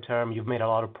longer term, you've made a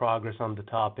lot of progress on the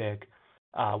topic.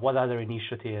 What other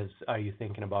initiatives are you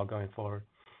thinking about going forward?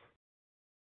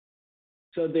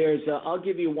 So I'll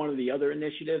give you one of the other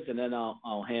initiatives, and then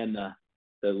I'll hand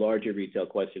the larger retail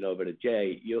question over to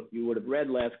Jay. You would have read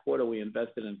last quarter we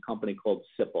invested in a company called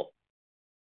Sipple.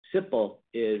 Sipple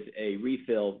is a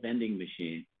refill vending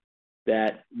machine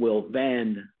that will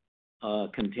vend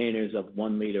containers of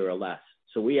 1 liter or less.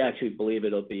 So we actually believe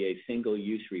it'll be a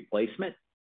single-use replacement.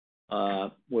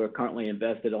 We're currently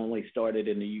invested, only started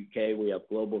in the UK. We have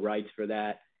global rights for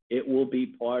that. It will be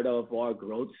part of our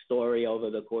growth story over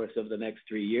the course of the next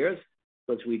 3 years,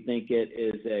 because we think it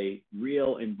is a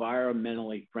real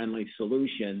environmentally friendly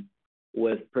solution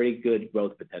with pretty good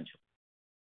growth potential.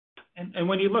 And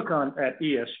when you look at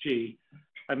ESG,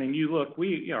 I mean,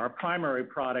 our primary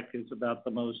product is about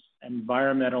the most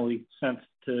environmentally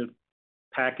sensitive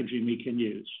packaging we can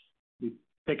use. We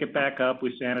pick it back up,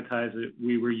 we sanitize it,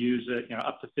 we reuse it,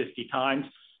 up to 50 times.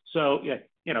 So,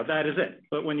 that is it.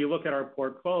 But when you look at our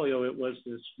portfolio, it was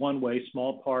this one-way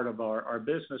small part of our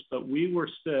business, but we were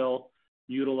still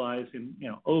utilizing,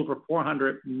 over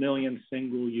 400 million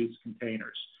single-use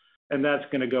containers. And that's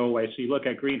going to go away. So you look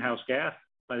at greenhouse gas,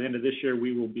 by the end of this year,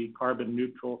 we will be carbon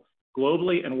neutral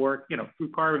globally and work,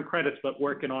 through carbon credits, but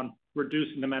working on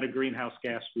reducing the amount of greenhouse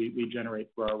gas we generate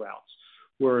through our routes.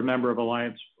 We're a member of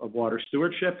Alliance of Water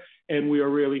Stewardship, and we are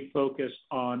really focused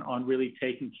on really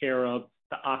taking care of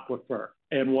the aquifer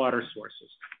and water sources.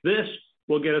 This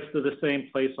will get us to the same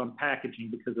place on packaging,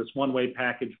 because this one-way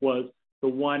package was the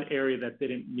one area that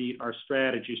didn't meet our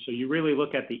strategy. So you really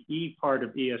look at the E part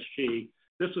of ESG.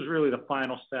 This was really the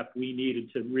final step we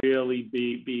needed to really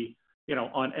be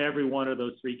on every one of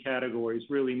those three categories,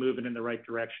 really moving in the right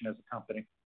direction as a company.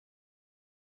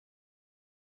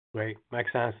 Great.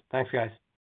 Makes sense. Thanks, guys.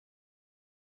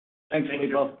 Thanks,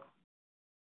 Filippo.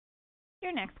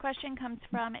 Your next question comes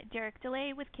from Derek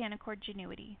Dillay with Canaccord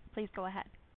Genuity. Please go ahead.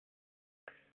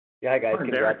 Yeah, hi guys.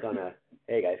 Morning,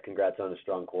 Congrats on a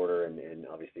strong quarter and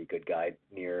obviously good guide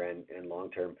near and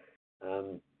long term.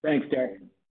 Thanks, Derek.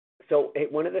 So hey,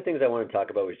 one of the things I want to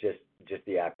talk about was just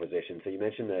the acquisition. So you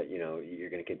mentioned that you're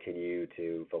going to continue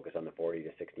to focus on the 40 to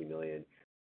 60 million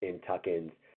in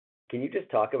tuck-ins. Can you just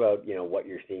talk about what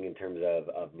you're seeing in terms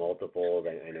of multiples?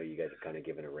 I know you guys have kind of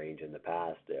given a range in the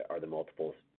past. Are the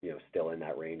multiples still in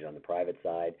that range on the private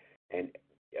side? And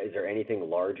is there anything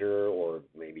larger or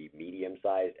maybe medium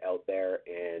sized out there?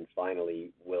 And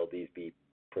finally, will these be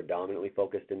predominantly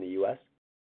focused in the U.S.?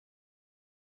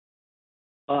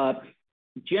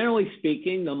 Generally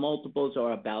speaking, the multiples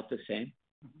are about the same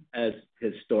as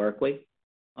historically.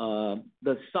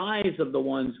 The size of the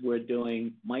ones we're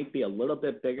doing might be a little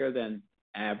bit bigger than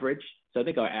average. So I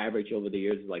think our average over the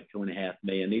years is like $2.5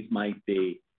 million. These might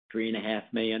be $3.5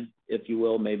 million, if you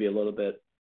will, maybe a little bit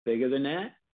bigger than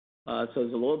that. So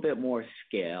there's a little bit more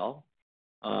scale.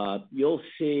 You'll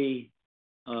see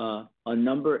a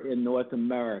number in North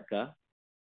America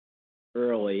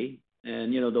early.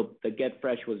 And, the Get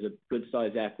Fresh was a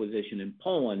good-sized acquisition in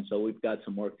Poland, so we've got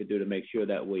some work to do to make sure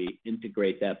that we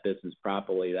integrate that business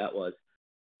properly. That was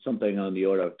something on the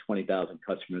order of 20,000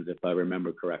 customers, if I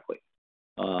remember correctly.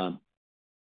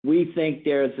 We think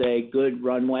there's a good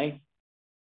runway,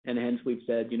 and hence we've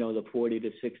said, the 40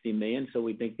 to 60 million, so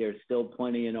we think there's still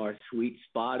plenty in our sweet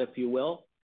spot, if you will,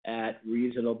 at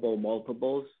reasonable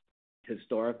multiples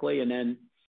historically. And then,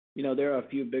 there are a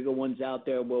few bigger ones out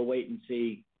there. We'll wait and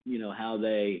see how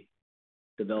they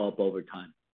develop over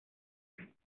time.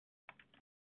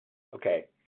 Okay.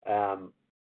 And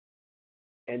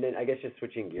then I guess just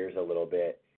switching gears a little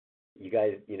bit, you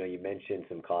guys, you mentioned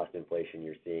some cost inflation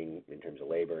you're seeing in terms of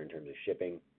labor, in terms of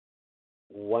shipping.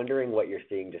 Wondering what you're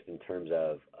seeing just in terms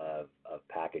of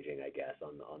packaging, I guess,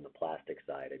 on the plastic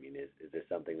side. I mean, is this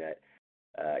something that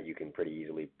you can pretty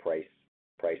easily price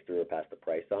through or pass the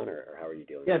price on, or how are you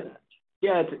dealing with that?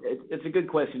 Yeah, it's a good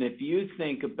question. If you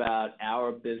think about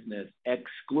our business,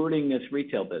 excluding this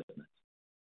retail business,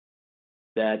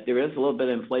 that there is a little bit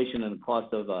of inflation in the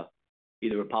cost of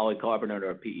either a polycarbonate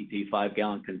or a PET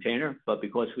 5-gallon container, but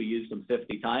because we use them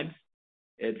 50 times,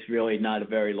 it's really not a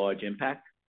very large impact.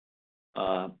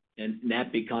 and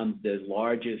that becomes the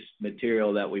largest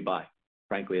material that we buy,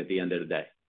 frankly, at the end of the day.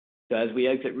 So as we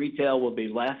exit retail, we'll be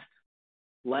less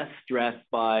stressed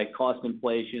by cost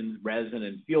inflation, resin,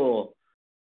 and fuel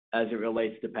as it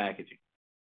relates to packaging.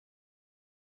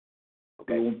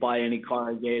 Okay. We won't buy any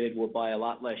corrugated. We'll buy a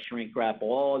lot less shrink wrap.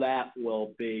 All that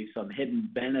will be some hidden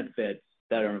benefits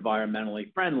that are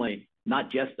environmentally friendly,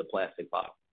 not just the plastic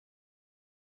bottle.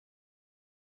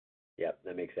 Yep,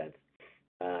 that makes sense.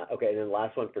 Okay, and then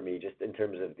last one for me, just in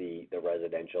terms of the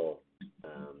residential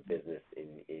business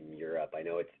in Europe. I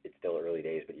know it's still early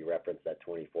days, but you referenced that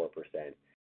 24%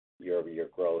 year-over-year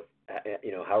growth.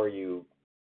 How are you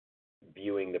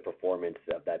viewing the performance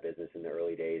of that business in the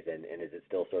early days, and is it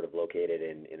still sort of located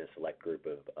in a select group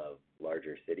of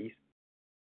larger cities?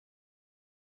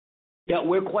 Yeah,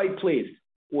 we're quite pleased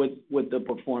with the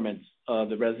performance of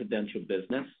the residential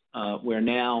business. We're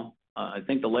now, I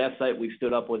think the last site we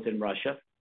stood up was in Russia,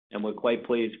 and we're quite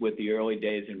pleased with the early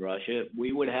days in Russia.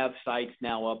 We would have sites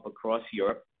now up across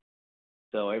Europe,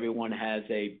 so everyone has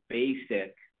a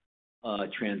basic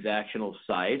transactional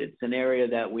site. It's an area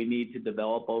that we need to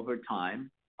develop over time.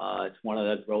 It's one of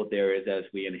the growth areas as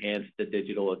we enhance the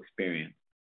digital experience.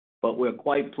 But we're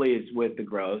quite pleased with the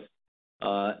growth.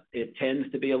 It tends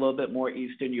to be a little bit more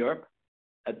Eastern Europe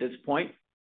at this point,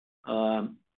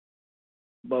 but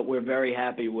we're very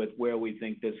happy with where we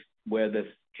think this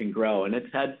can grow, and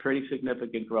it's had pretty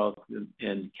significant growth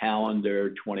in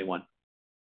calendar 21.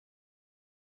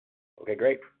 Okay,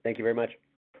 great. Thank you very much.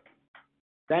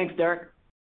 Thanks, Derek.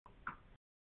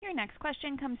 Your next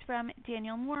question comes from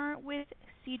Daniel Moore with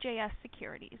CJS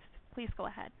Securities. Please go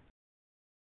ahead.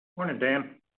 Morning,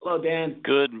 Dan. Hello, Dan.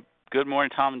 Good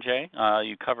morning, Tom and Jay.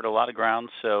 You covered a lot of ground,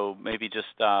 so maybe just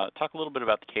talk a little bit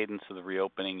about the cadence of the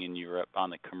reopening in Europe on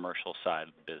the commercial side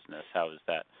of the business. How is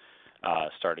that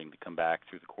starting to come back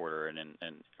through the quarter and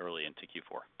early into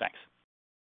Q4? Thanks.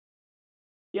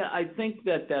 Yeah, I think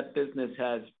that business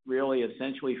has really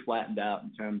essentially flattened out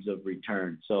in terms of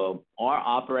return. So our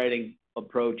operating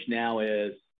approach now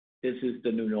is this is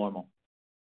the new normal.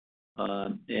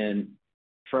 And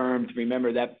firms,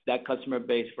 remember that customer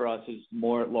base for us is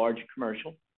more large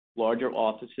commercial, larger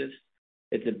offices.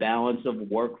 It's a balance of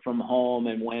work from home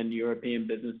and when European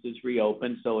businesses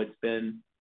reopen. So it's been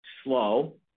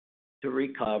slow to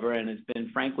recover, and it's been,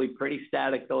 frankly, pretty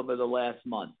static over the last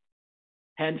month.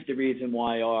 Hence the reason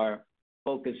why our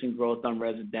focus and growth on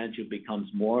residential becomes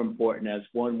more important as,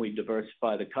 one, we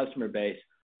diversify the customer base,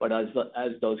 but as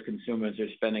those consumers are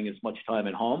spending as much time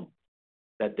at home,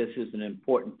 that this is an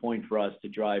important point for us to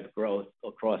drive growth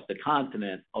across the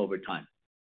continent over time.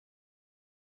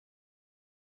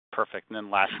 Perfect. And then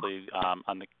lastly,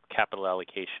 on the capital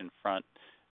allocation front,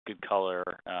 good color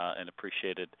and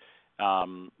appreciated.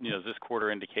 Does this quarter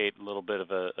indicate a little bit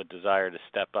of a desire to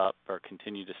step up or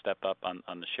continue to step up on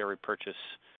the share repurchase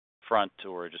front,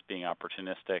 or just being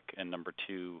opportunistic? And number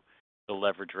two, the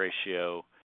leverage ratio,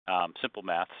 simple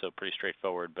math, so pretty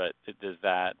straightforward, but does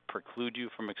that preclude you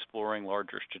from exploring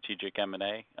larger strategic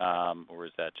M&A, or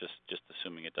is that just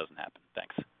assuming it doesn't happen?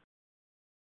 Thanks.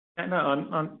 And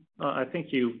I think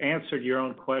you answered your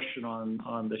own question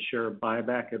on the share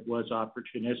buyback. It was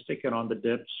opportunistic, and on the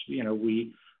dips,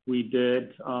 we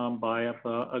did buy up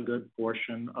a good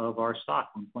portion of our stock,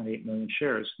 1.8 million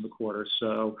shares in the quarter.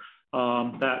 So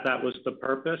that was the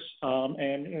purpose,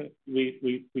 and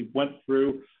we went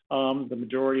through the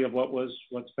majority of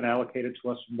what's been allocated to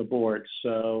us from the board.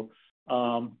 So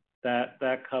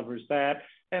that covers that.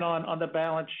 And on the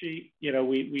balance sheet,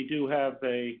 we do have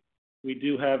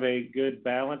a good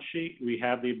balance sheet. We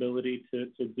have the ability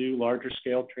to do larger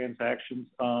scale transactions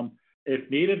if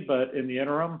needed, but in the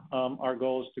interim, our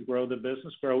goal is to grow the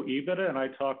business, grow EBITDA, and I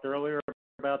talked earlier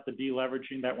about the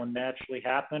deleveraging that will naturally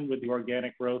happen with the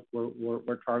organic growth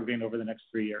we're targeting over the next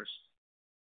 3 years.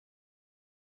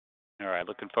 All right,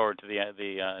 looking forward to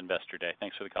the Investor Day.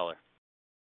 Thanks for the color.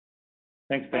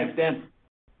 Thanks, Dan. Thanks, Dan.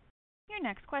 Your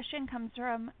next question comes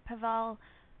from Pavel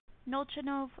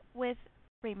Molchanov with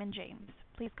Raymond James.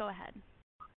 Please go ahead.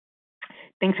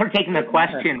 Thanks for taking the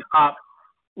question.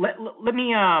 Let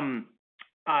me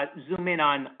zoom in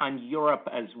on Europe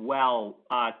as well.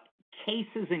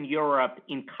 Cases in Europe,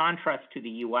 in contrast to the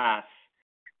U.S.,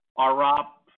 are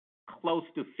up close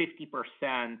to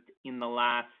 50% in the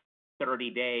last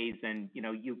 30 days, and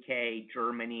UK,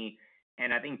 Germany,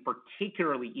 and I think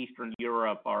particularly Eastern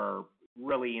Europe are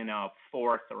really in a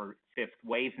fourth or fifth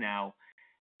wave now.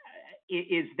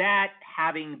 Is that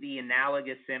having the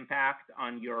analogous impact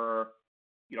on your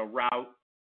route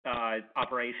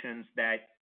operations that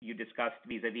you discussed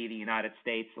vis-a-vis the United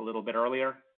States a little bit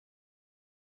earlier?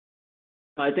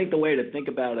 I think the way to think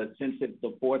about it, since it's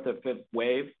the fourth or fifth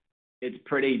wave, it's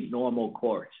pretty normal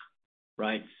course,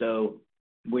 right? So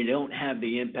we don't have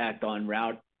the impact on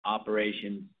route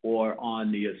operations or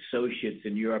on the associates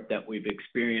in Europe that we've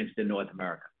experienced in North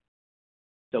America.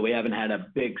 So we haven't had a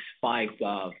big spike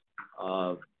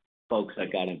of folks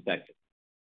that got infected.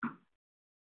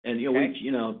 And as you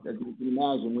can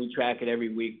imagine, we track it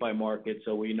every week by market,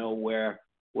 so we know where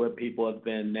people have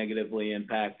been negatively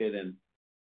impacted,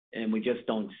 and we just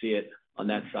don't see it on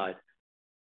that side.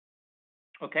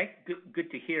 Okay,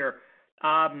 good to hear.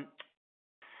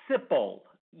 Sipple,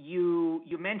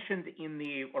 you mentioned in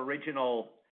the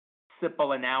original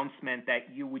Sipple announcement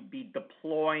that you would be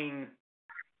deploying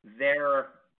their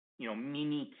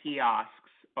mini kiosks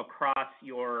across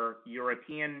your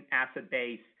European asset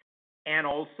base and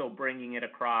also bringing it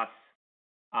across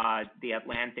the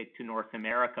Atlantic to North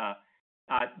America.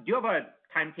 Do you have a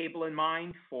timetable in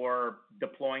mind for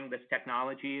deploying this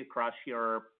technology across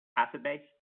your asset base?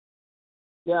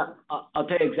 Yeah, I'll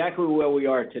tell you exactly where we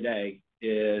are today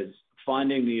is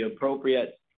finding the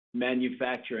appropriate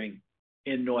manufacturing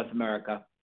in North America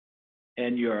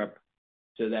and Europe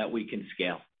so that we can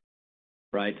scale,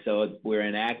 right? So we're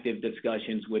in active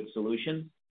discussions with solutions.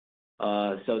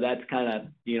 So that's kind of,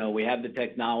 we have the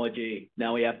technology,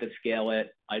 now we have to scale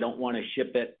it. I don't want to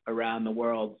ship it around the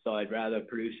world, so I'd rather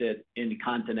produce it in the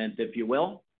continent, if you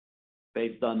will,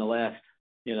 based on the last,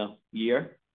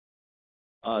 year.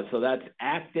 So that's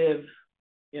active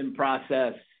in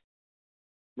process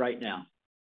right now.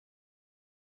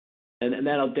 And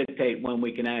that'll dictate when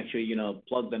we can actually,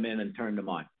 plug them in and turn them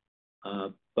on.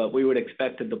 But we would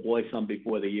expect to deploy some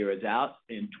before the year is out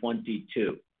in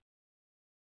 22.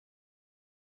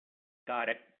 Got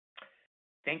it.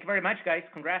 Thank you very much, guys.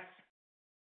 Congrats.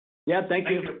 Yeah, thank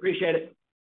you. Appreciate it.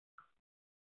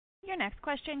 Your next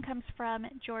question comes from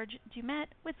George Doumet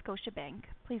with Scotiabank.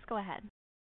 Please go ahead.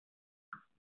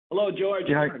 Hello, George.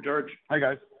 Yeah, Hi, George. Hi,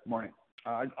 guys. Good morning.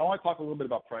 I want to talk a little bit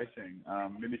about pricing.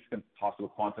 Maybe if you can talk to the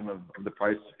quantum of the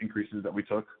price increases that we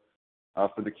took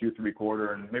for the Q3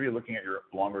 quarter, and maybe looking at your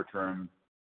longer-term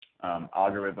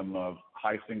algorithm of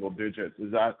high single digits.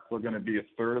 Is that still going to be a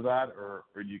third of that, or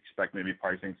do you expect maybe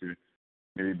pricing to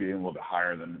maybe be a little bit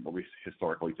higher than what we've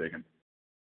historically taken?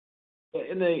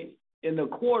 In the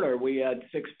quarter, we had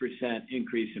 6%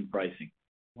 increase in pricing.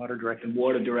 Water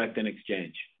direct and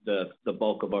exchange, the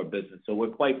bulk of our business. So we're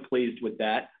quite pleased with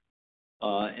that.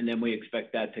 And then we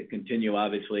expect that to continue,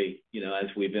 obviously, as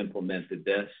we've implemented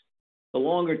this. The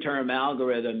longer term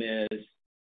algorithm is,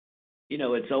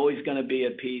 it's always going to be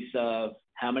a piece of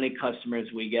how many customers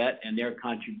we get and their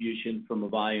contribution from a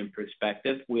volume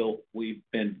perspective. We've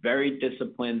been very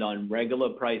disciplined on regular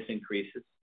price increases.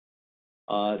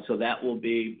 So that will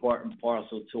be part and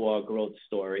parcel to our growth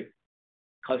story.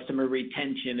 Customer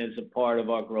retention is a part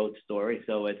of our growth story.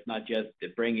 So it's not just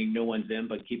bringing new ones in,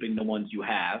 but keeping the ones you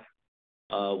have,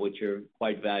 which are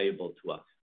quite valuable to us.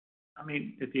 I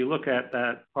mean, if you look at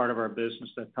that part of our business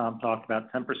that Tom talked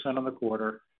about, 10% on the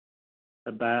quarter,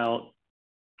 about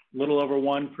a little over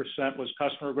 1% was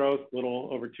customer growth, a little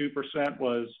over 2%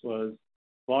 was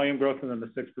volume growth, and then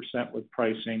the 6% was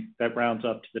pricing. That rounds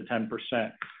up to the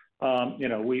 10%.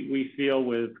 We feel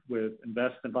with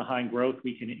investing behind growth,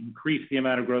 we can increase the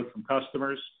amount of growth from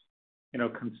customers.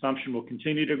 Consumption will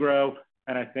continue to grow,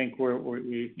 and I think we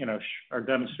are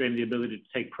demonstrating the ability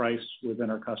to take price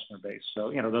within our customer base.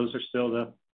 So, those are still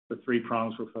the three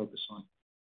prongs we're focused on.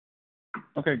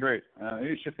 Okay, great.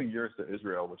 Maybe shifting gears to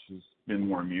Israel, which has been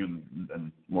more immune than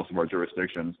most of our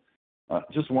jurisdictions.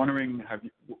 Just wondering,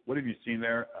 what have you seen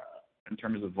there in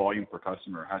terms of volume per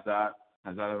customer? Has that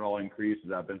at all increased?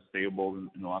 Has that been stable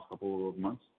in the last couple of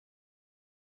months?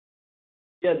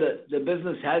 Yeah, the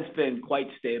business has been quite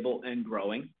stable and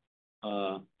growing.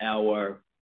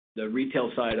 The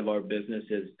retail side of our business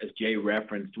is, as Jay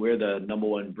referenced, we're the number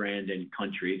one brand in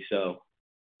country. So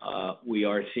we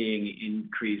are seeing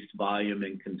increased volume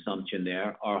and consumption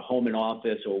there. Our home and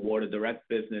office or water direct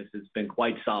business has been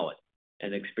quite solid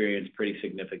and experienced pretty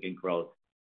significant growth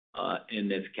in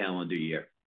this calendar year.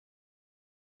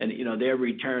 And, their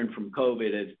return from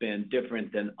COVID has been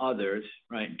different than others,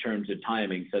 right, in terms of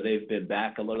timing. So they've been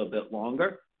back a little bit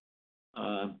longer.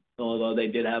 Although they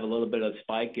did have a little bit of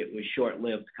spike, it was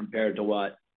short-lived compared to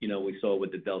what, we saw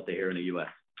with the Delta here in the U.S.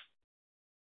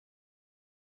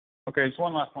 Okay, just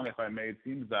one last one, if I may. It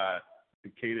seems that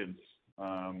the cadence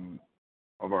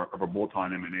of our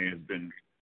bolt-on M&A has been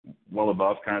well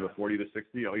above kind of the 40 to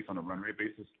 60, at least on a run rate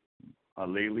basis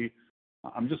lately.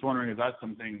 I'm just wondering, is that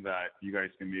something that you guys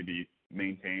can maybe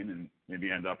maintain and maybe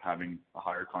end up having a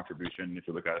higher contribution if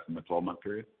you look at it from a 12-month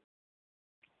period?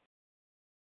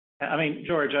 I mean,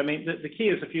 George, the key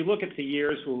is if you look at the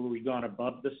years where we've gone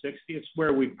above the 60, it's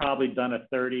where we've probably done a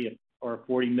 $30 or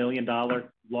 $40 million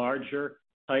larger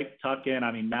type tuck-in.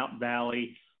 I mean, Mountain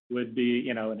Valley would be,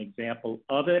 an example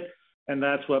of it. And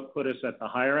that's what put us at the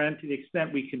higher end. To the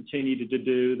extent we continue to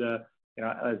do the,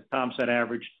 as Tom said,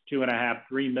 average 2.5,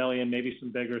 3 million, maybe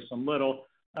some bigger, some little.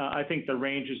 I think the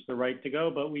range is the right to go,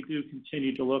 but we do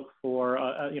continue to look for,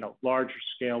 larger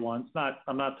scale ones.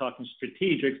 I'm not talking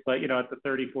strategics, but, at the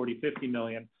 30, 40, 50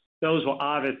 million, those will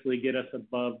obviously get us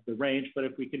above the range. But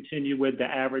if we continue with the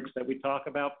average that we talk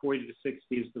about, 40 to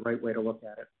 60 is the right way to look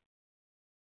at it.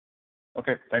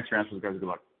 Okay. Thanks for your answers, guys. Good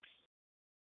luck.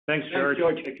 Thanks, George.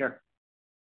 Thanks, George. Take care.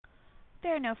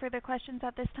 There are no further questions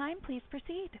at this time. Please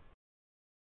proceed.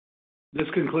 This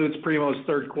concludes Primo's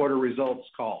third quarter results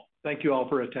call. Thank you all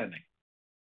for attending.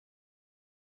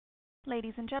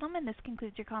 Ladies and gentlemen, this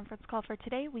concludes your conference call for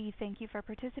today. We thank you for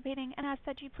participating and ask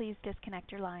that you please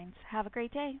disconnect your lines. Have a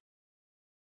great day.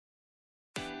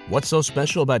 What's so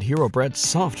special about Hero Bread's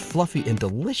soft, fluffy, and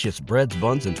delicious breads,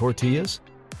 buns, and tortillas?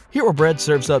 Hero Bread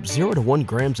serves up 0 to 1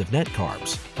 grams of net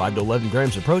carbs, 5 to 11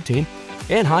 grams of protein,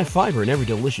 and high fiber in every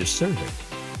delicious serving.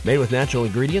 Made with natural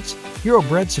ingredients, Hero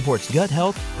Bread supports gut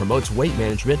health, promotes weight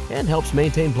management, and helps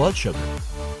maintain blood sugar.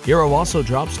 Hero also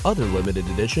drops other limited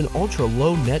edition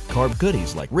ultra-low net carb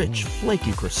goodies like rich,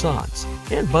 flaky croissants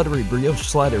and buttery brioche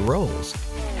slider rolls.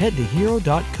 Head to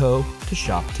hero.co to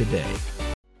shop today.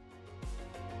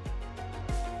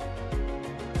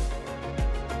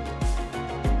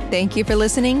 Thank you for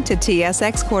listening to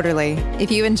TSX Quarterly. If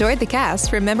you enjoyed the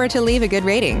cast, remember to leave a good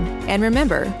rating. And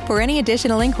remember, for any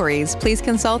additional inquiries, please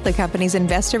consult the company's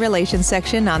investor relations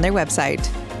section on their website.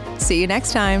 See you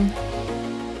next time.